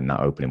what he had in that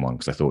opening one,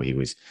 because I thought he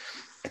was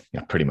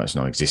pretty much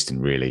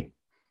non-existent really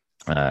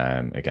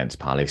against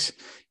Palace.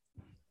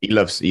 He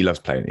loves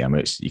playing at the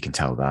Emirates. You can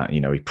tell that.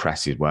 He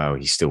presses well.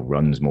 He still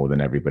runs more than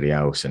everybody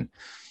else, and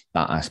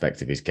that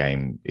aspect of his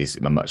game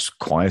is much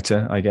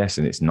quieter, I guess.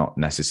 And it's not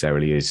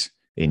necessarily as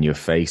in your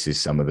face as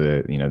some of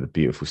the the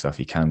beautiful stuff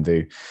he can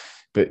do.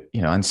 But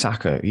and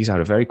Saka, he's had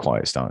a very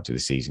quiet start to the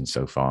season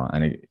so far.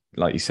 And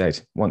like you said,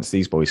 once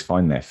these boys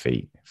find their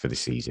feet for the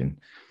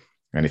season,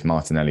 and if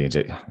Martinelli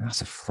and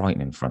that's a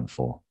frightening front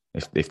four.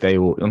 If they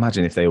all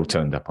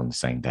turned up on the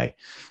same day,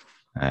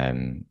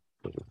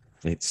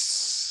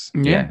 it's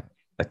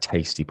a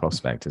tasty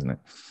prospect, isn't it?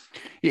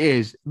 It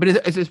is, but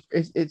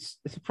it's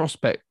a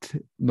prospect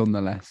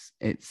nonetheless.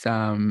 It's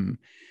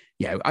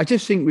I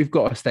just think we've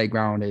got to stay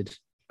grounded.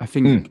 I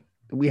think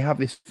we have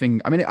this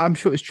thing. I mean, I'm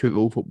sure it's true of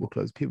all football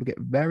clubs. People get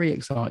very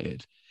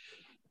excited,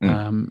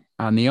 and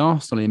the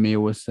Arsenal in me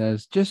always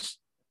says, just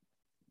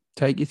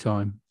take your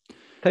time.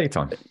 Take your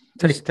time.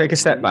 Take a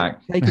step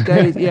back. Take a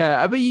day.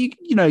 Yeah, but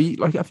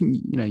I think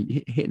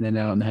hitting the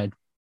nail on the head.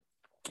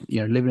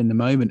 Living in the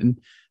moment, and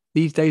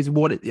these days are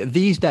what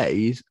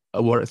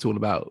it's all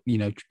about.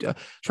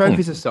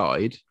 Trophies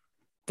aside,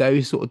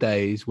 those sort of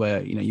days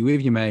where you're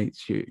with your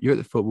mates, you're at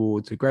the football,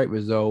 it's a great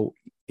result,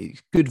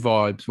 it's good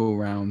vibes all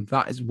around.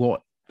 That's why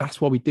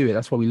we do it.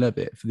 That's why we love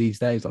it, for these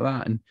days like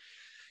that. And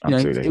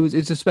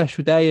it's a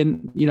special day,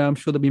 and I'm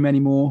sure there'll be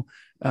many more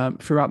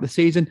throughout the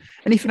season.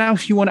 Anything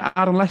else you want to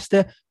add on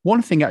Leicester?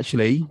 One thing,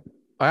 actually,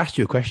 I asked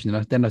you a question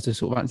and then I just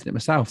sort of answered it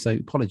myself, so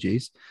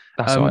apologies.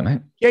 That's all right,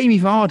 mate. Jamie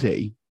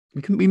Vardy,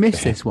 we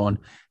missed this one.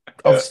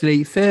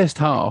 Obviously, first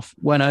half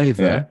went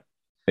over.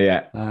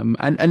 Yeah.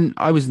 And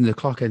I was in the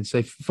clock end,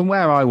 so from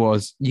where I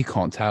was, you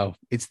can't tell.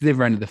 It's the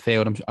other end of the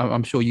field.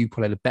 I'm sure you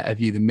probably had a better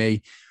view than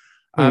me.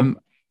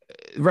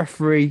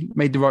 Referee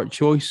made the right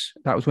choice.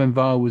 That was when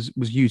VAR was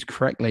used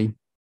correctly.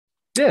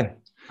 Yeah.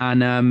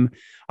 And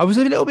I was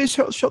a little bit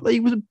shocked that he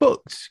wasn't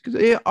booked,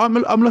 because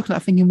I'm looking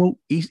at thinking, well,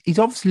 he's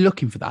obviously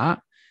looking for that.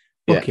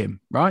 Book him,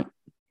 right?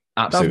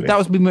 Absolutely. That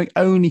was my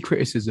only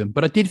criticism.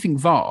 But I did think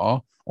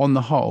VAR, on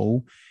the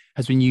whole,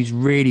 has been used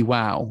really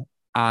well.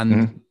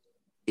 And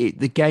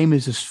the game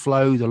has just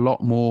flowed a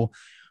lot more.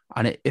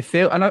 And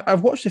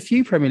I've watched a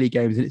few Premier League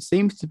games, and it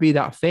seems to be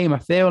that theme. I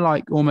feel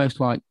like almost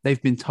like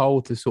they've been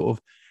told to sort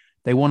of,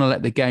 they want to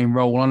let the game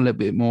roll on a little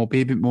bit more,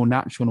 be a bit more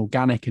natural and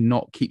organic, and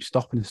not keep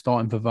stopping and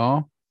starting for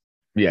VAR.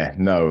 Yeah,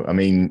 no, I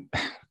mean,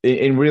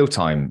 in real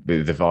time,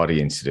 the Vardy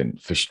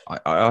incident,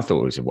 I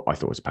thought it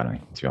was a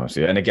penalty, to be honest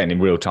with you. And again, in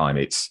real time,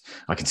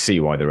 I can see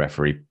why the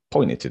referee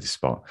pointed to the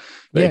spot.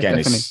 But again,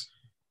 definitely.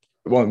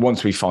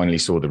 Once we finally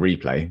saw the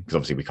replay, because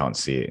obviously we can't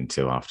see it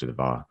until after the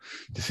VAR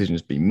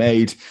decision's been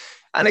made.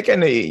 And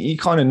again, you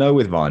kind of know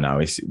with VAR now,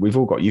 we've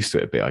all got used to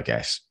it a bit, I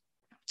guess.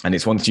 And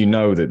it's once you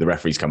know that the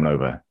referee's coming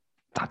over,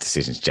 that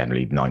decision's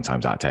generally 9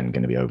 times out of 10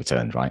 going to be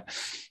overturned, right?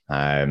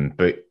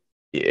 But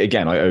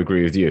again, I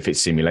agree with you. If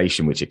it's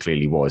simulation, which it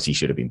clearly was, he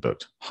should have been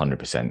booked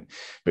 100%.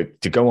 But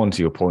to go on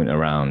to your point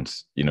around,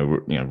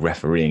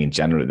 refereeing in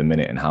general at the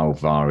minute and how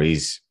VAR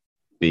is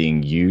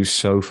being used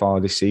so far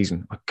this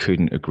season, I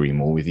couldn't agree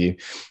more with you.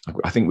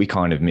 I think we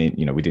kind of mean,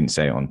 we didn't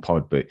say it on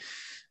pod, but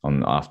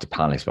on after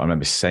Palace, but I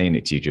remember saying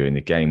it to you during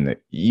the game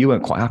that you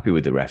weren't quite happy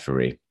with the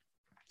referee.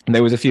 And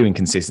there was a few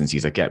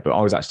inconsistencies I get, but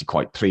I was actually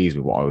quite pleased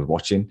with what I was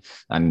watching.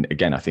 And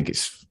again, I think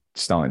it's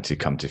starting to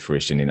come to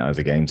fruition in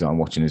other games that I'm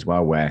watching as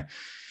well, where,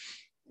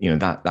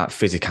 that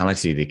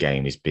physicality of the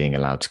game is being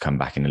allowed to come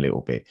back in a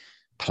little bit.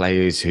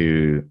 Players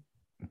who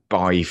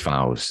buy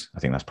fouls, I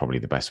think that's probably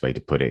the best way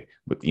to put it.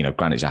 But,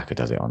 Granit Xhaka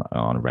does it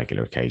on a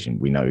regular occasion.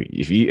 We know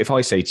if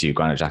I say to you,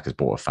 Granit Xhaka's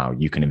bought a foul,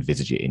 you can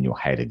envisage it in your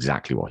head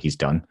exactly what he's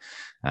done,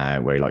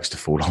 where he likes to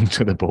fall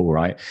onto the ball,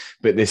 right?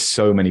 But there's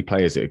so many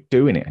players that are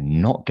doing it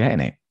and not getting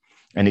it.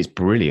 And it's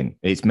brilliant.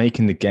 It's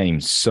making the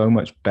game so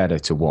much better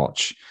to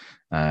watch.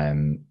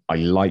 I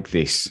like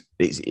this.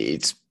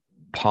 It's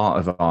part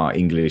of our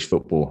English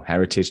football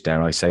heritage,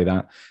 dare I say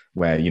that,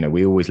 where,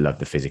 we always love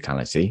the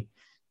physicality.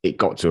 It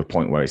got to a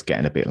point where it's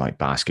getting a bit like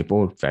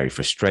basketball, very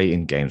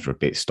frustrating. Games were a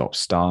bit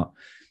stop-start.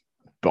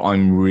 But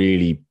I'm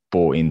really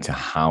bought into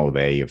how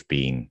they have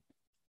been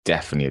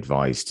definitely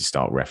advised to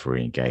start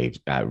refereeing games.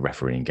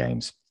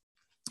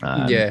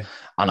 And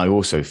I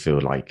also feel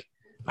like,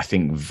 I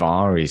think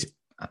VAR is,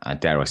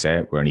 dare I say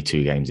it, we're only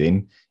 2 games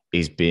in,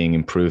 is being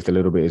improved a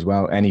little bit as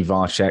well. Any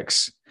VAR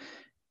checks,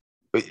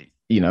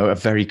 are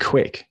very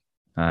quick.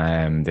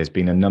 There's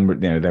been a number,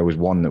 there was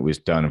one that was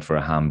done for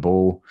a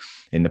handball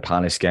in the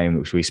Palace game,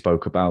 which we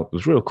spoke about. It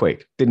was real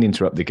quick, didn't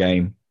interrupt the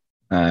game.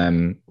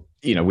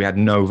 We had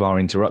no VAR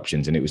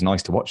interruptions, and it was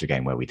nice to watch a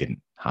game where we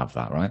didn't have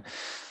that, right?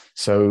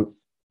 So,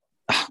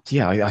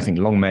 I think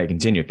long may it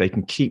continue if they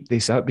can keep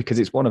this up, because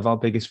it's one of our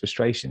biggest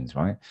frustrations,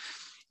 right?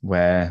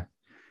 Where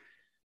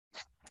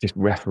just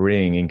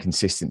refereeing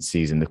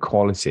inconsistencies and the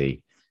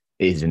quality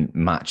isn't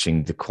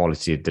matching the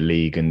quality of the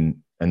league and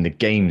the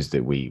games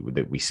that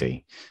we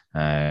see.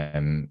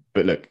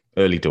 But look,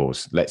 early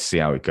doors. Let's see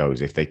how it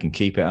goes. If they can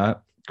keep it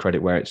up,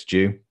 credit where it's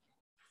due.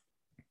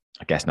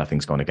 I guess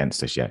nothing's gone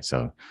against us yet.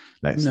 So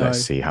let's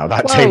see how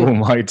that table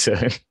might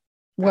turn.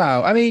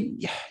 Wow. I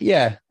mean,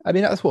 yeah. I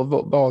mean, that's what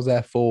VAR's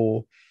there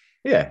for.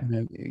 Yeah.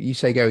 You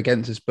say go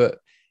against us, but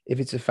if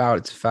it's a foul,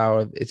 it's a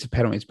foul. It's a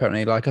penalty, it's a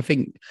penalty. Like, I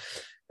think...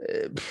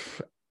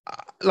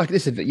 like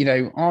this is,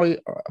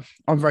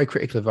 I'm very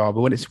critical of VAR,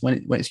 but when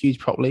it's used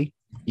properly,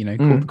 you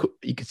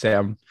could say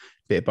I'm a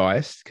bit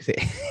biased because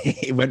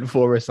it went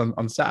for us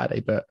on Saturday,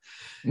 but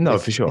no,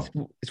 for sure,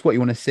 it's what you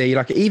want to see.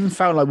 Like, it even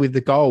felt like with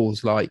the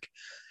goals, like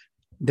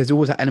there's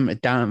always that element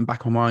of down and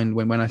back of my mind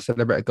when I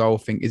celebrate a goal,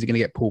 think, is it going to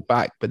get pulled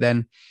back? But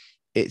then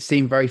it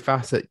seemed very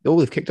fast that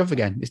they've kicked off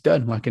again. It's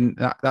done. Like, and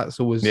that's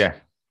always great.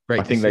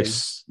 I think they've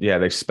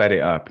sped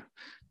it up.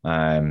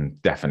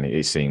 Definitely,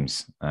 it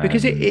seems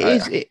because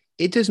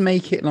it does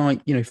make it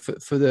like,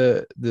 for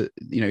the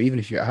even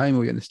if you're at home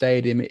or you're in the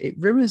stadium, it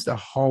ruins the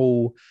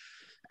whole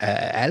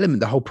element,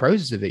 the whole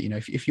process of it.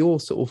 If you're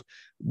sort of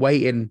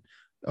waiting,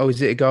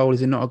 is it a goal?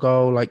 Is it not a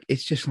goal? Like,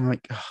 it's just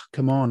like,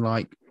 come on,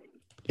 like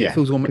it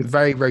feels almost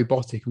very, very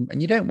robotic,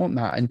 and you don't want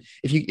that. And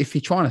if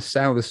you're trying to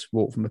sell the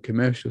sport from a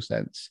commercial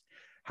sense,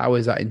 how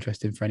is that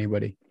interesting for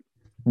anybody?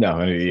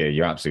 No,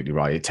 you're absolutely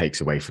right. It takes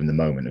away from the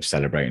moment of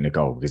celebrating a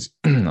goal, because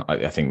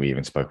I think we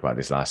even spoke about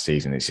this last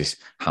season. It's just,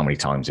 how many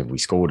times have we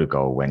scored a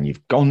goal when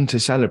you've gone to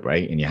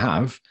celebrate, and you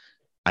have,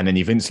 and then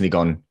you've instantly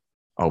gone,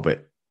 oh,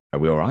 but are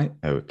we all right?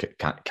 Oh,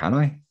 can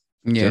I?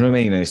 Do you know what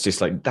I mean? And it's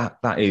just like that.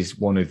 That is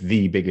one of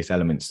the biggest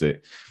elements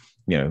that,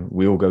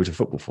 we all go to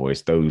football for.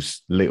 It's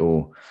those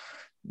little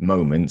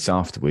moments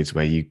afterwards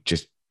where you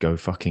just go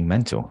fucking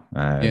mental.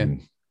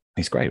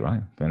 It's great,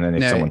 right? And then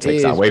if someone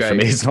takes that away from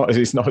me, it's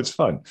not as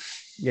fun.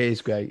 Yeah, it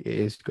is great. It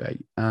is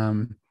great.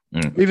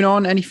 Moving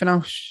on, anything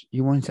else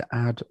you wanted to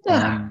add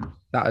on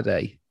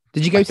Saturday?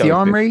 Did you go to the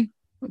Armory?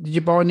 Did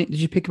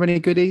you pick up any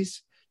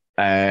goodies?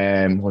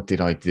 What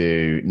did I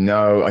do?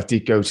 No, I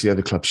did go to the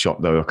other club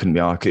shop though. I couldn't be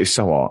asked. It was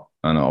so hot.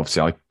 And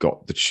obviously I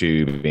got the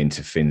tube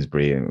into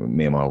Finsbury, and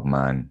me and my old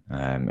man,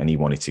 and he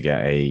wanted to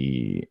get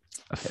a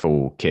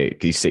full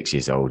kit. He's 6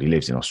 years old. He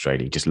lives in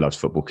Australia. He just loves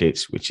football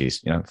kits, which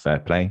is, fair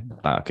play.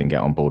 I can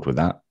get on board with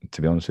that,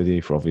 to be honest with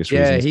you, for obvious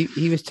reasons. Yeah,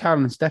 he was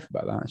telling Steph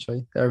about that,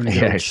 actually. They're really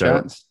good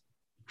shirts.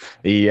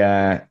 He,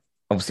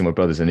 obviously my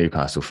brother's a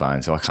Newcastle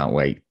fan, so I can't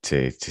wait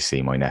to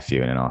see my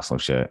nephew in an Arsenal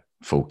shirt,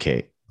 full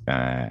kit,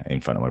 in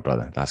front of my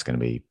brother. That's going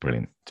to be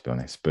brilliant, to be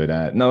honest.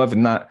 But no, other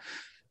than that,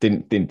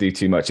 didn't do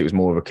too much. It was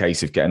more of a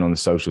case of getting on the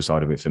social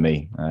side of it for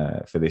me,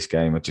 for this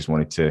game. I just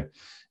wanted to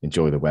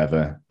enjoy the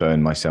weather,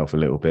 burn myself a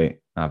little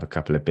bit, have a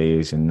couple of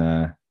beers,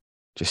 and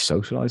just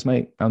socialise,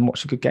 mate, and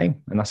watch a good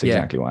game. And that's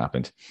exactly what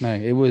happened. No,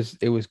 it was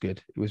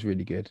good. It was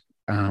really good.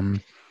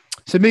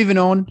 So moving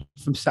on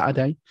from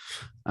Saturday,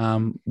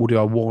 we'll do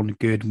our one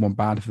good and one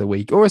bad for the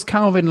week, or as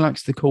Calvin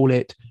likes to call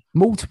it,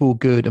 multiple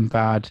good and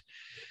bad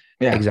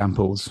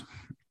examples.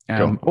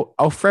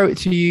 I'll throw it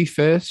to you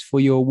first for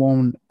your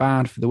one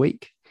bad for the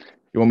week.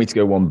 You want me to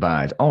go one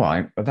bad? All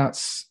right, but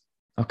that's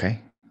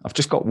okay. I've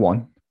just got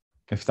one.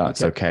 If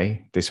that's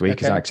okay this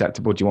week, is that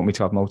acceptable? Do you want me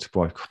to have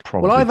multiple? I could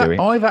probably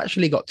I've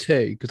actually got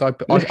two because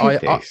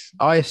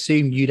I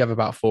assumed you'd have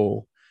about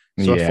four.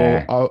 So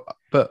I thought,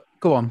 but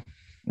go on.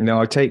 No,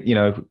 I take,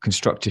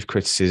 constructive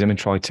criticism and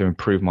try to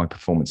improve my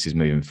performances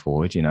moving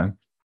forward,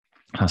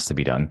 has to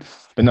be done.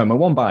 But no, my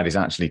one bad is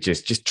actually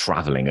just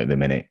traveling at the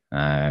minute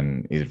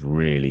is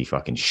really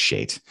fucking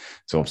shit.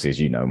 So obviously, as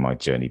you know, my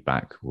journey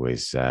back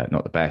was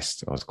not the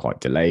best. I was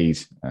quite delayed.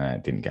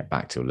 Didn't get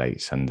back till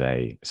late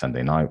Sunday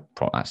night.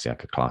 Actually, I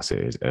could class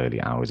it as early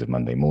hours of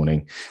Monday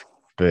morning.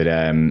 But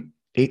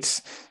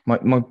it's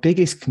my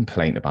biggest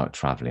complaint about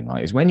traveling,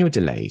 right, is when you're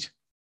delayed,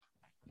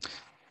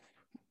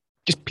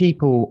 just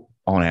people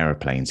on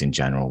aeroplanes in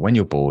general, when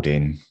you're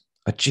boarding,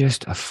 are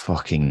just a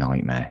fucking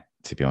nightmare,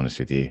 to be honest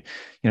with you.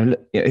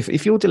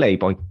 If you're delayed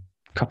by a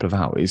couple of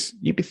hours,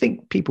 you'd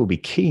think people would be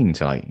keen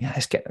to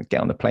let's get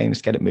on the plane,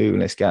 let's get it moving,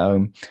 let's get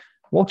home.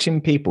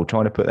 Watching people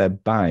trying to put their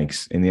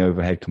bags in the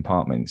overhead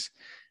compartments,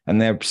 and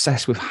they're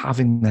obsessed with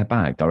having their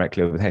bag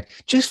directly over the head.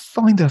 Just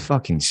find a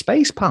fucking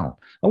space, pal.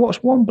 I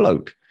watched one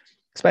bloke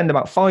spend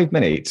about 5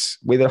 minutes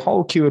with a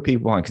whole queue of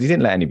people behind because he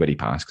didn't let anybody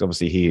pass because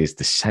obviously he is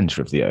the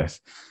center of the earth.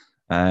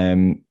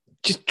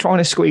 Just trying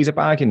to squeeze a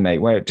bag in, mate,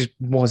 where it just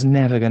was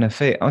never going to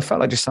fit. I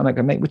felt like just sounded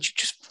like, mate, would you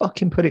just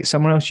fucking put it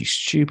somewhere else, you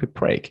stupid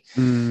prick?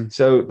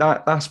 So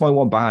that's my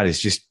one bad, is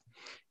just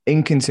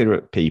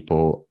inconsiderate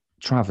people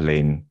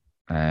traveling,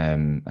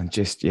 and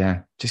just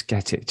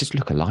get it. Just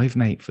look alive,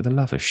 mate, for the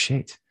love of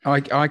shit.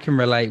 I can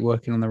relate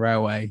working on the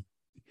railway.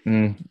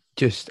 And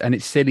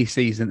it's silly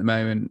season at the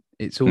moment.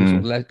 It's all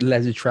sort of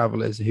leisure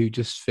travellers who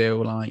just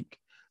feel like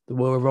the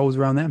world revolves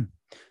around them.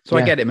 So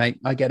I get it,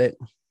 mate. I get it.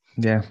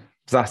 Yeah.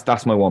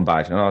 That's my one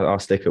bad, and I'll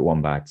stick at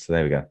one bad. So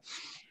there we go.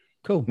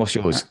 Cool. What's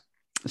yours?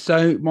 So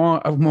I'm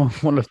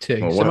one of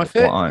two. Well,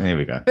 so my here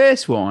we go.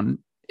 First one,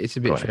 it's a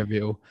bit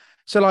trivial.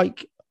 So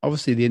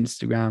obviously the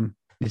Instagram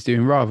is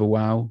doing rather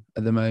well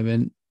at the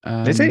moment.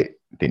 Is it?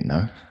 Didn't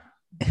know.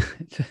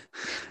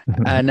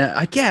 And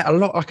I get a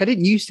lot. I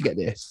didn't used to get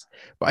this,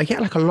 but I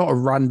get a lot of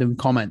random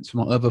comments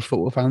from other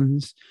football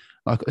fans,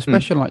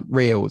 especially on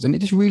reels, and it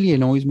just really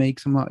annoys me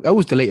because I'm I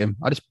always delete them.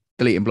 I just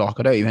delete and block.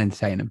 I don't even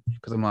entertain them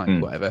because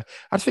I'm whatever.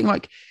 I just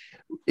think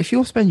if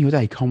you're spending your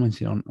day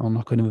commenting on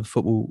another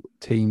football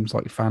team's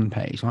fan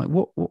page,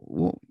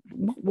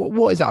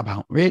 what is that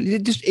about? Really,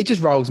 it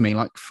just rolls me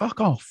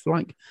fuck off.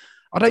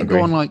 I don't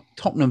go on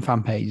Tottenham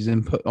fan pages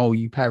and put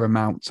you pair of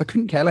mounts. I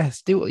couldn't care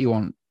less. Do what you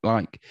want.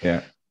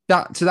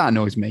 That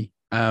annoys me.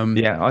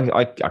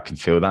 I can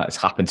feel that. It's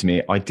happened to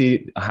me. I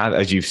have,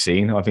 as you've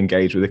seen, I've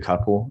engaged with a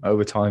couple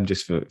over time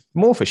just for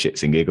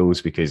shits and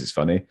giggles because it's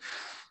funny.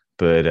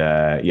 But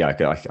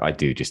I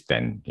do just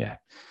then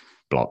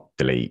block,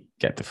 delete,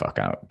 get the fuck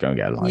out, go and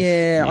get a life.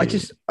 Yeah, I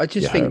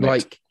just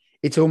think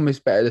it's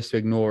almost better just to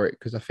ignore it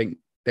because I think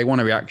they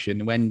want a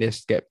reaction. When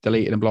this get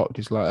deleted and blocked,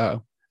 it's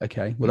oh,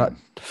 okay. Well,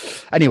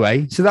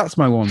 anyway. So that's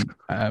my one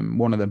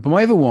of them. But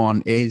my other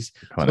one is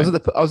I was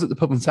at the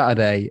pub on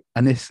Saturday,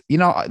 and this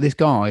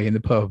guy in the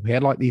pub, he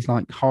had these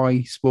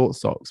high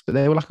sports socks, but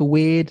they were a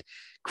weird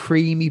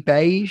creamy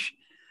beige.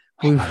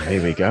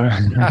 Here we go.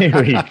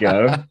 Here we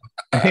go.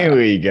 Here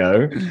we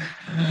go.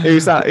 Who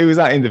was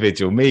that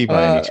individual? Me,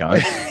 by any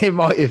chance? It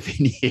might have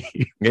been you.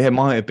 Yeah, it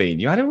might have been.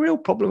 You had a real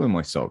problem with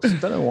my socks. I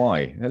don't know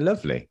why. They're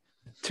lovely.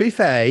 To be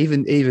fair,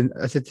 even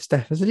I said to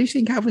Steph, have you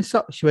seen Calvin's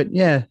socks? She went,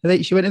 yeah.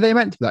 She went, are they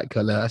meant to be that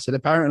colour? I said,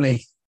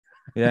 apparently.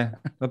 Yeah,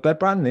 they're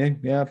brand new.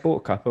 Yeah, I bought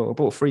a couple. I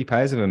bought 3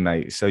 pairs of them,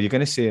 mate. So you're going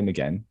to see them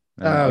again.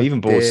 I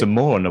even bought some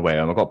more on the way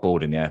home. I got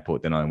bored in the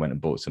airport, then I went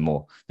and bought some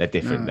more. They're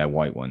different. They're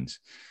white ones.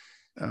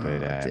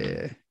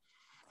 Dear.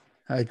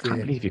 I can't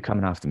believe you're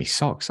coming after me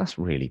socks. That's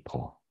really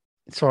poor.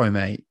 Sorry,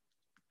 mate.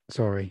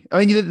 Sorry. I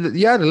mean,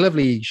 you had a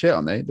lovely shirt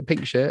on there. The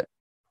pink shirt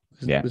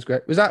was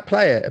great. Was that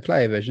a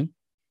player version?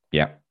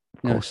 Yeah,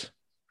 of course.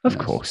 Of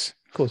course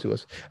it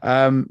was.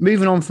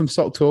 Moving on from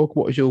sock talk,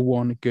 what was your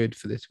one good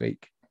for this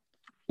week?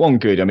 One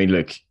good. I mean,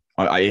 look,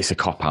 it's a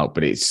cop out,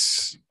 but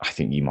I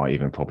think you might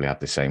even probably have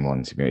the same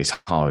one. To be honest,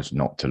 it's hard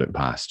not to look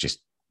past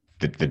just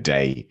the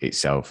day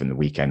itself, and the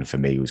weekend for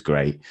me was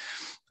great.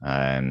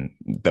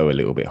 Though a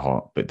little bit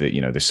hot, but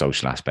the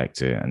social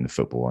aspect and the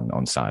football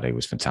on Saturday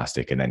was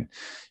fantastic. And then,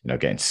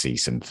 getting to see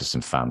some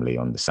family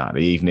on the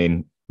Saturday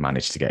evening,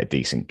 managed to get a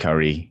decent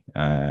curry,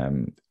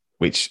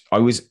 which I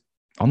was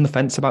on the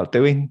fence about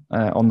doing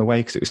on the way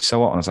because it was so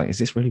hot. And I was like, is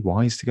this really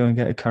wise to go and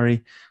get a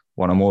curry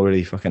when I'm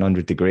already fucking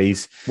 100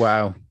 degrees?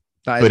 Wow.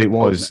 That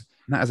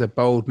is a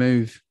bold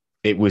move.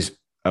 It was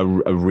a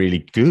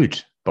really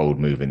good bold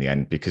move in the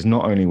end because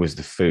not only was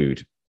the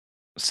food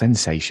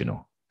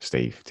sensational,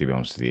 Steve, to be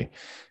honest with you,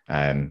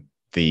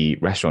 the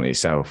restaurant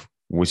itself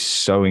was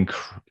so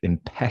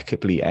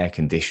impeccably air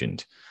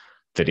conditioned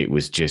that it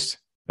was just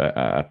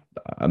I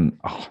mean,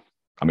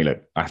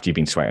 look, after you've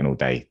been sweating all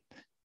day,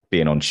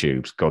 being on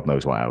tubes, God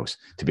knows what else,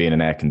 to be in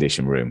an air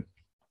conditioned room,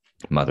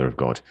 mother of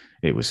God,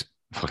 it was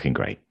fucking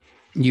great.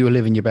 You were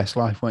living your best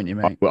life, weren't you,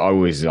 mate? I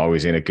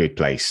was in a good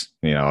place.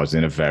 I was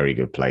in a very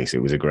good place.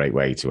 It was a great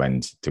way to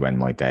end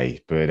my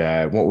day.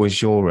 But what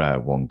was your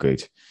one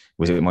good?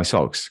 Was it my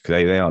socks?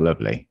 Because they are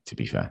lovely, to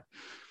be fair.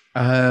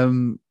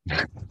 Um,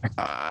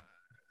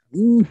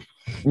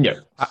 Yeah,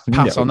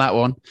 pass on that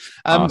one.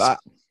 Pass.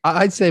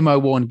 I'd say my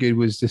one good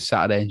was just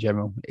Saturday in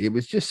general. It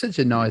was just such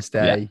a nice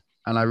day,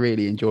 and I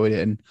really enjoyed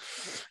it. And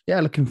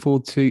yeah, looking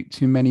forward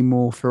to many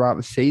more throughout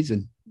the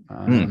season.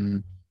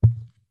 When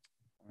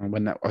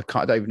that I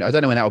don't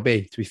know when that'll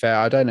be. To be fair,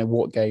 I don't know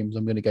what games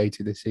I'm going to go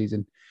to this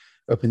season.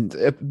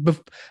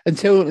 Until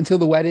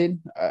the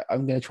wedding,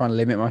 I'm going to try and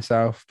limit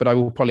myself, but I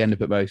will probably end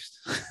up at most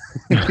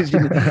because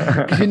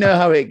you know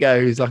how it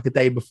goes. Like a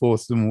day before,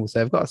 someone will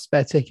say, "I've got a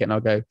spare ticket," and I'll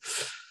go,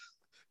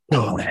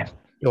 "Go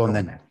on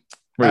then."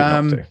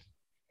 Really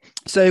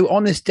So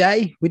on this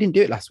day, we didn't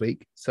do it last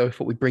week, so I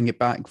thought we'd bring it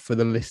back for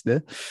the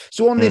listener.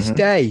 So on this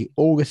day,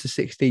 August the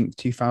 16th,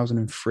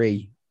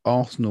 2003,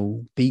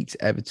 Arsenal beat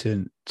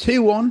Everton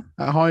 2-1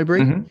 at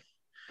Highbury.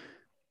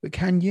 But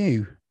can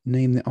you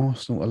name the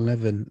Arsenal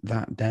 11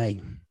 that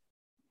day?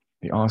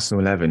 The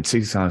Arsenal 11,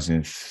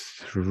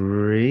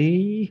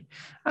 2003.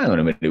 Hang on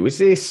a minute. Was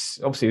this,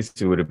 obviously this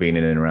would have been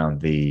in and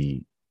around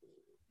the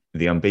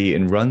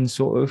unbeaten run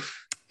sort of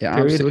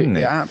period, didn't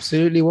it? It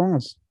absolutely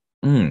was.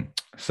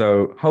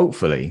 So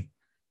hopefully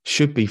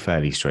should be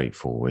fairly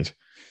straightforward.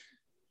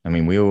 I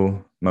mean,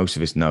 most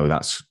of us know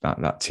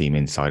that team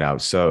inside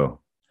out. So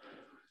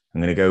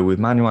I'm going to go with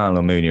Manuel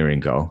Almunia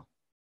in goal.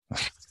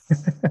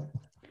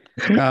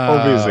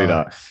 Obviously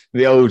not.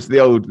 The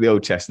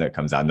old chestnut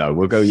comes out. No,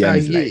 we'll go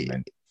Jens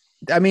Lehmann.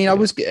 I mean, it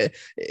was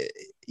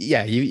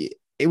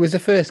the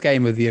first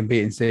game of the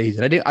unbeaten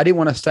season. I didn't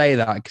want to say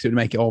that because it would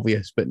make it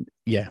obvious, but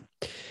yeah.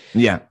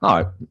 All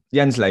right,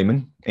 Jens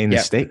Lehmann in the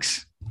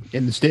sticks.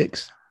 In the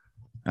sticks.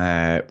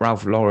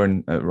 Ralph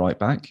Lauren at right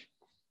back.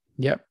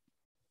 Yep.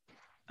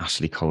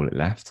 Ashley Cole at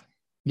left.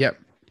 Yep.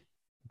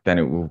 Then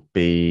it will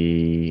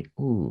be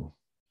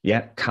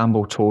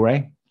Campbell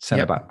Torre,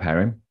 centre back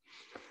pairing.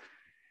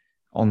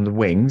 On the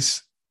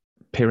wings,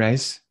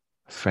 Pires,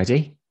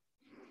 Freddie.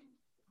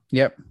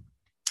 Yep.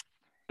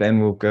 Then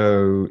we'll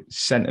go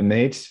centre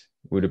mid,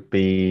 would have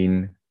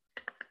been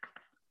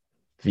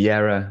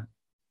Vieira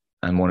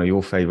and one of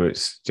your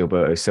favourites,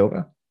 Gilberto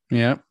Silva.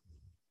 Yep.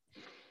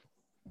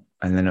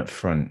 And then up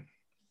front,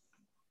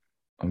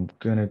 I'm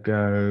going to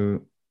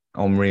go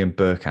Omri and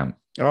Bergkamp.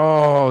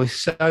 Oh,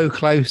 so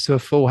close to a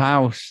full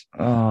house.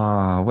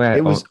 Oh, where?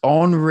 It was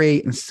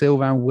Henry and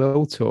Sylvain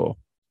Wiltord.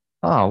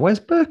 Oh, where's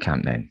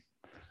Bergkamp then?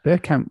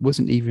 Bergkamp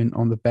wasn't even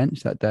on the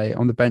bench that day.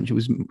 On the bench, it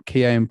was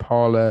Keown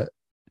Parler.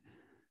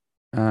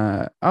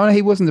 No,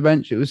 he wasn't the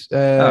bench.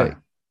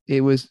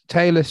 It was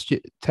Taylor,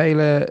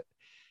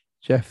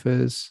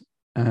 Jeffers,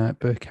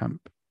 Bergkamp.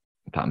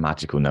 That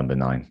magical number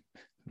 9.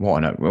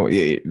 What on well,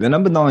 the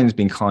number 9's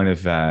been kind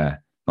of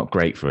not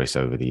great for us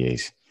over the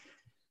years.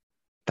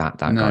 That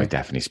guy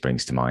definitely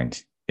springs to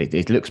mind.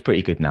 It looks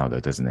pretty good now, though,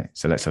 doesn't it?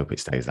 So let's hope it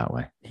stays that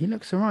way. He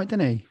looks all right,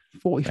 doesn't he?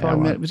 45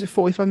 million. Was it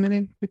 45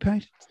 million we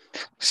paid?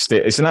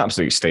 It's an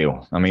absolute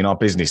steal. I mean, our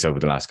business over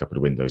the last couple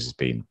of windows has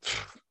been...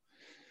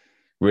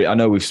 I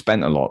know we've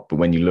spent a lot, but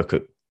when you look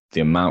at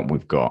the amount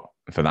we've got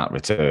for that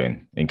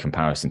return in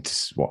comparison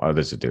to what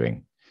others are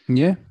doing...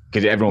 Yeah.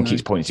 Because everyone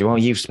keeps pointing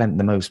to, you've spent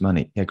the most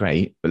money. Yeah,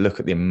 great. But look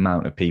at the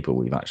amount of people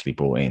we've actually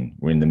brought in.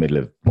 We're in the middle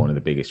of one of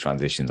the biggest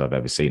transitions I've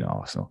ever seen at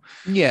Arsenal.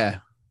 Yeah.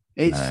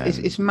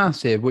 It's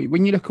massive.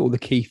 When you look at all the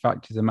key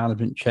factors, the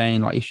management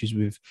chain, like issues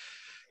with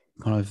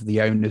kind of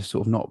the owners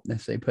sort of not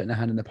necessarily putting their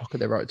hand in the pocket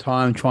at the right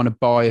time, trying to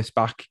buy us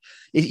back.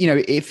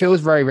 It feels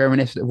very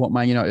reminiscent of what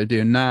Man United are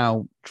doing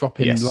now,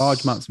 dropping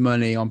large amounts of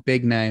money on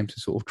big names to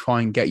sort of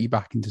try and get you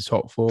back into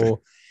top four.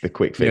 The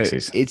quick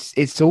fixes.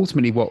 It's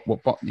ultimately what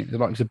the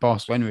likes of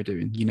Barcelona are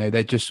doing.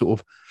 They're just sort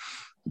of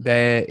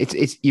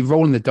it's you're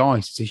rolling the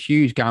dice. It's a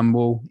huge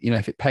gamble.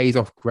 If it pays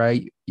off,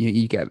 great.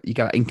 You get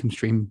that income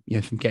stream,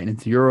 from getting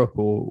into Europe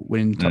or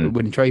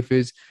winning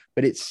trophies.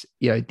 But it's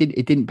it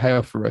didn't pay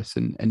off for us,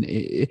 and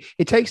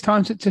it takes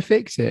time to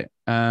fix it.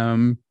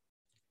 It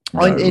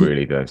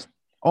really does.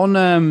 On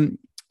the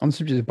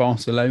subject of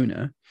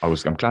Barcelona, I'm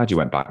glad you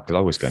went back because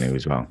I was going to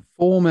as well.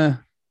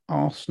 Former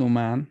Arsenal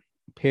man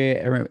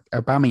Pierre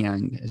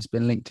Aubameyang has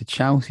been linked to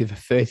Chelsea for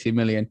 30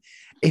 million.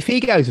 If he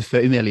goes for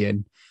 30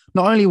 million,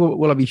 not only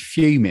will I be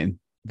fuming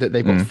that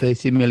they've got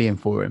 30 million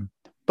for him,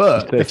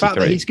 but the fact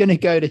that he's going to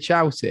go to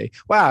Chelsea,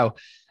 wow.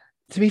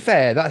 To be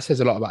fair, that says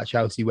a lot about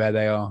Chelsea where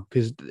they are,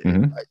 because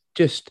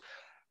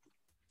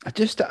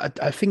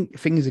I think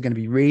things are going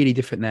to be really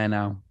different there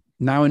now.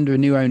 Now under a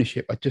new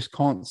ownership, I just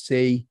can't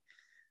see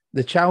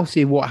the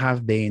Chelsea what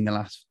have been the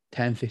last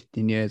 10,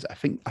 15 years. I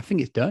think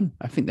it's done.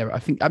 I think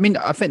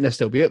they'll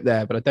still be up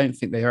there, but I don't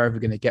think they are ever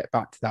going to get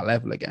back to that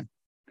level again.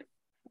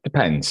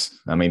 Depends.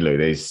 I mean, look,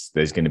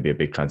 there's going to be a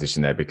big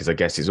transition there because I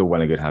guess it's all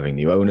well and good having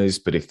new owners,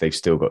 but if they've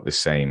still got the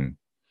same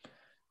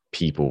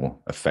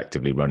people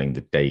effectively running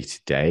the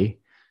day-to-day,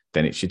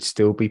 then it should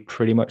still be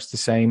pretty much the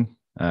same.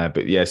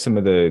 But yeah, some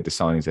of the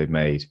signings they've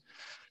made,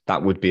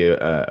 that would be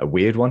a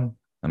weird one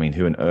I mean,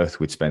 who on earth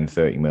would spend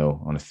 30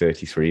 mil on a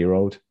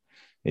 33-year-old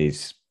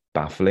is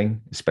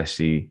baffling,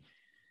 especially.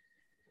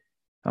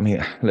 I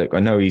mean, look, I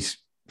know he's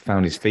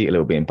found his feet a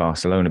little bit in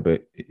Barcelona,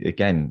 but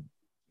again,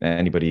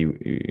 anybody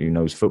who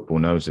knows football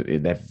knows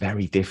that they're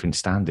very different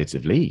standards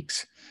of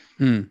leagues,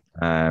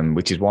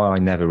 which is why I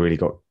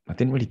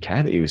didn't really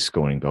care that he was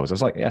scoring goals. I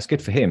was like, yeah, it's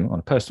good for him on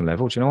a personal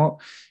level. Do you know what?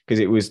 Because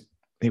it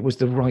was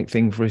the right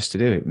thing for us to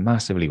do. It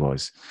massively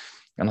was.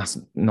 And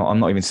I'm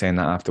not even saying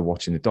that after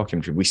watching the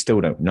documentary. We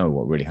still don't know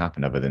what really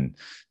happened other than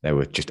there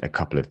were just a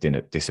couple of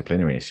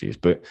disciplinary issues.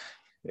 But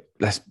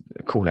let's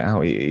call it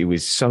out. He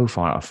was so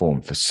far out of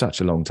form for such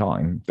a long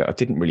time that I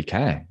didn't really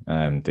care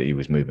that he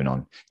was moving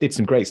on. Did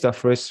some great stuff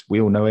for us. We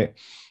all know it.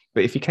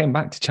 But if he came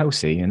back to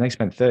Chelsea and they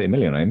spent 30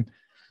 million on him,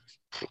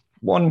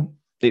 one,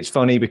 it's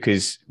funny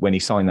because when he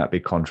signed that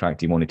big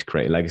contract, he wanted to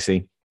create a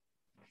legacy.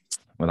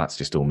 Well, that's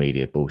just all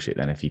media bullshit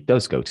then if he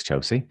does go to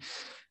Chelsea.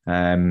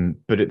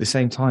 But at the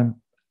same time,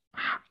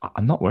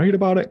 I'm not worried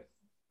about it.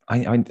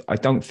 I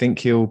don't think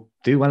he'll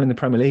do well in the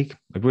Premier League.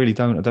 I really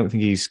don't. I don't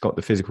think he's got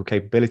the physical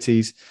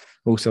capabilities.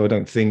 Also, I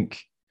don't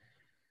think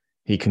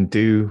he can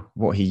do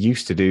what he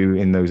used to do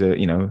in those,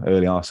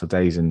 early Arsenal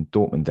days and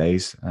Dortmund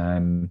days.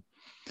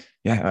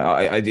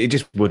 It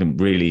just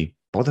wouldn't really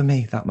bother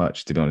me that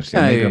much, to be honest.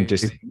 No, maybe I'm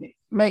just,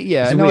 mate.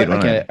 Yeah, no,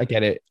 I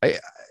get it.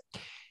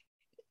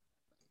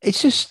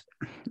 It's just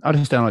I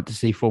just don't like to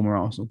see former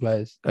Arsenal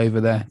players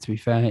over there. To be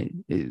fair,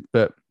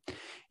 but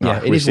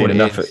yeah, it is what it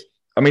is.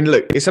 I mean,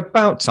 look, it's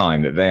about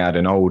time that they had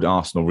an old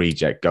Arsenal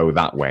reject go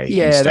that way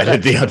instead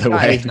of the other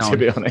way, to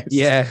be honest.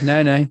 Yeah,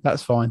 no,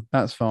 that's fine.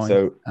 That's fine.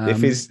 So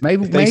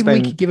maybe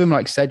we could give him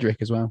like Cedric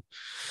as well.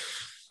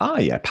 Ah,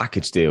 yeah,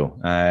 package deal.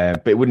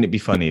 But wouldn't it be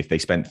funny if they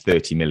spent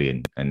 30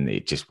 million and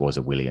it just was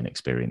a Willian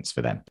experience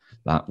for them?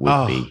 That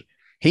would be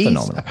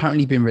phenomenal. He's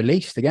apparently been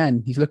released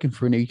again. He's looking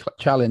for a new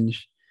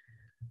challenge.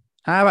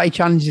 How about he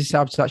challenges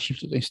himself to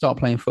actually start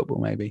playing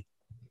football, maybe?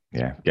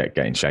 Yeah, get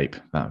in shape.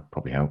 That would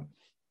probably help.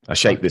 A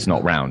shape that's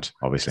not round,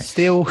 obviously.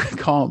 Still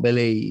can't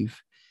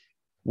believe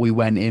we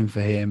went in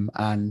for him.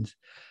 And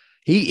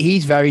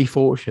he's very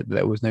fortunate that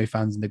there was no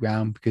fans in the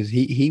ground because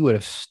he would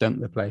have stunk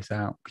the place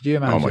out. Could you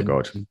imagine? Oh, my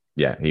God.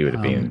 Yeah, he would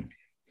have been.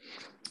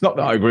 Not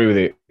that I agree with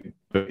it,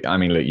 but I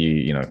mean,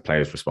 look,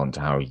 players respond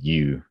to how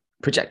you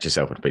project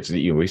yourself on the pitch.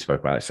 We spoke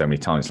about it so many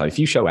times. Like, if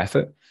you show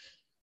effort,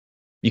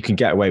 you can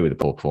get away with a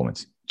poor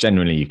performance.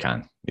 Generally, you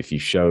can if you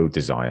show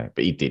desire,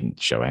 but he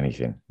didn't show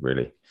anything,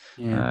 really.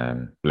 Yeah.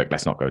 Look,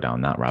 let's not go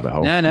down that rabbit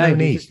hole. No, let's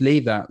just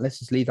leave that. Let's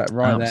just leave that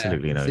right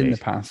Absolutely there. It's in the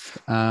past.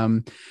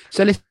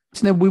 So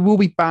listen, we will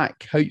be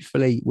back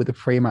hopefully with a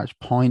pre-match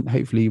pint.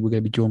 Hopefully, we're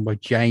going to be joined by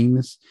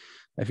James.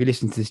 If you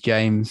listen to this,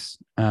 James,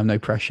 no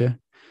pressure.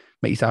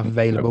 Make yourself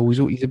available.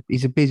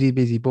 He's a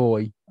busy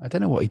boy. I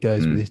don't know what he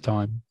does with his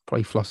time.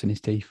 Probably flossing his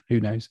teeth.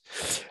 Who knows?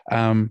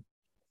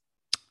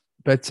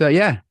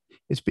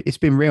 It's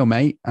been real,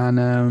 mate.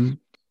 And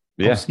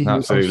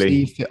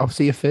absolutely. I'll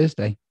see you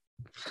Thursday.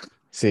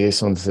 See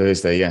us on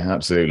Thursday. Yeah,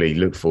 absolutely.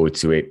 Look forward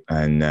to it.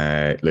 And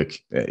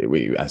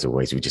as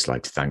always, we just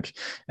like to thank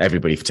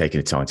everybody for taking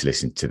the time to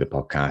listen to the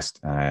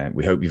podcast.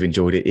 We hope you've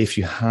enjoyed it. If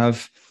you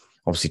have,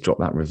 obviously drop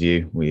that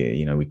review.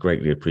 We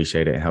greatly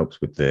appreciate it. It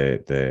helps with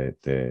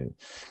the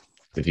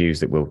views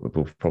that we'll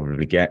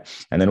probably get.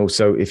 And then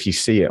also, if you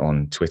see it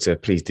on Twitter,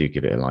 please do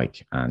give it a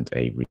like and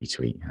a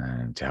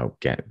retweet to help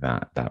get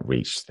that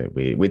reach that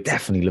we're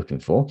definitely looking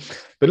for.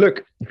 But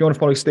look, if you want to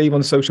follow Steve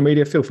on social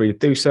media, feel free to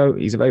do so.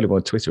 He's available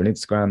on Twitter and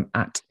Instagram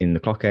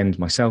 @InTheClockEnd.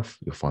 Myself,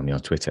 you'll find me on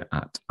Twitter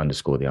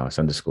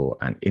 @_the_Arse_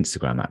 and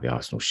Instagram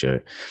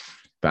 @TheArsenalShirt.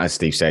 But as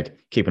Steve said,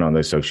 keep an eye on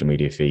those social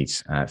media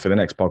feeds for the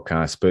next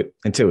podcast. But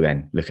until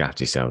then, look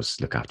after yourselves,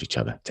 look after each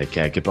other. Take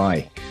care.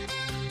 Goodbye.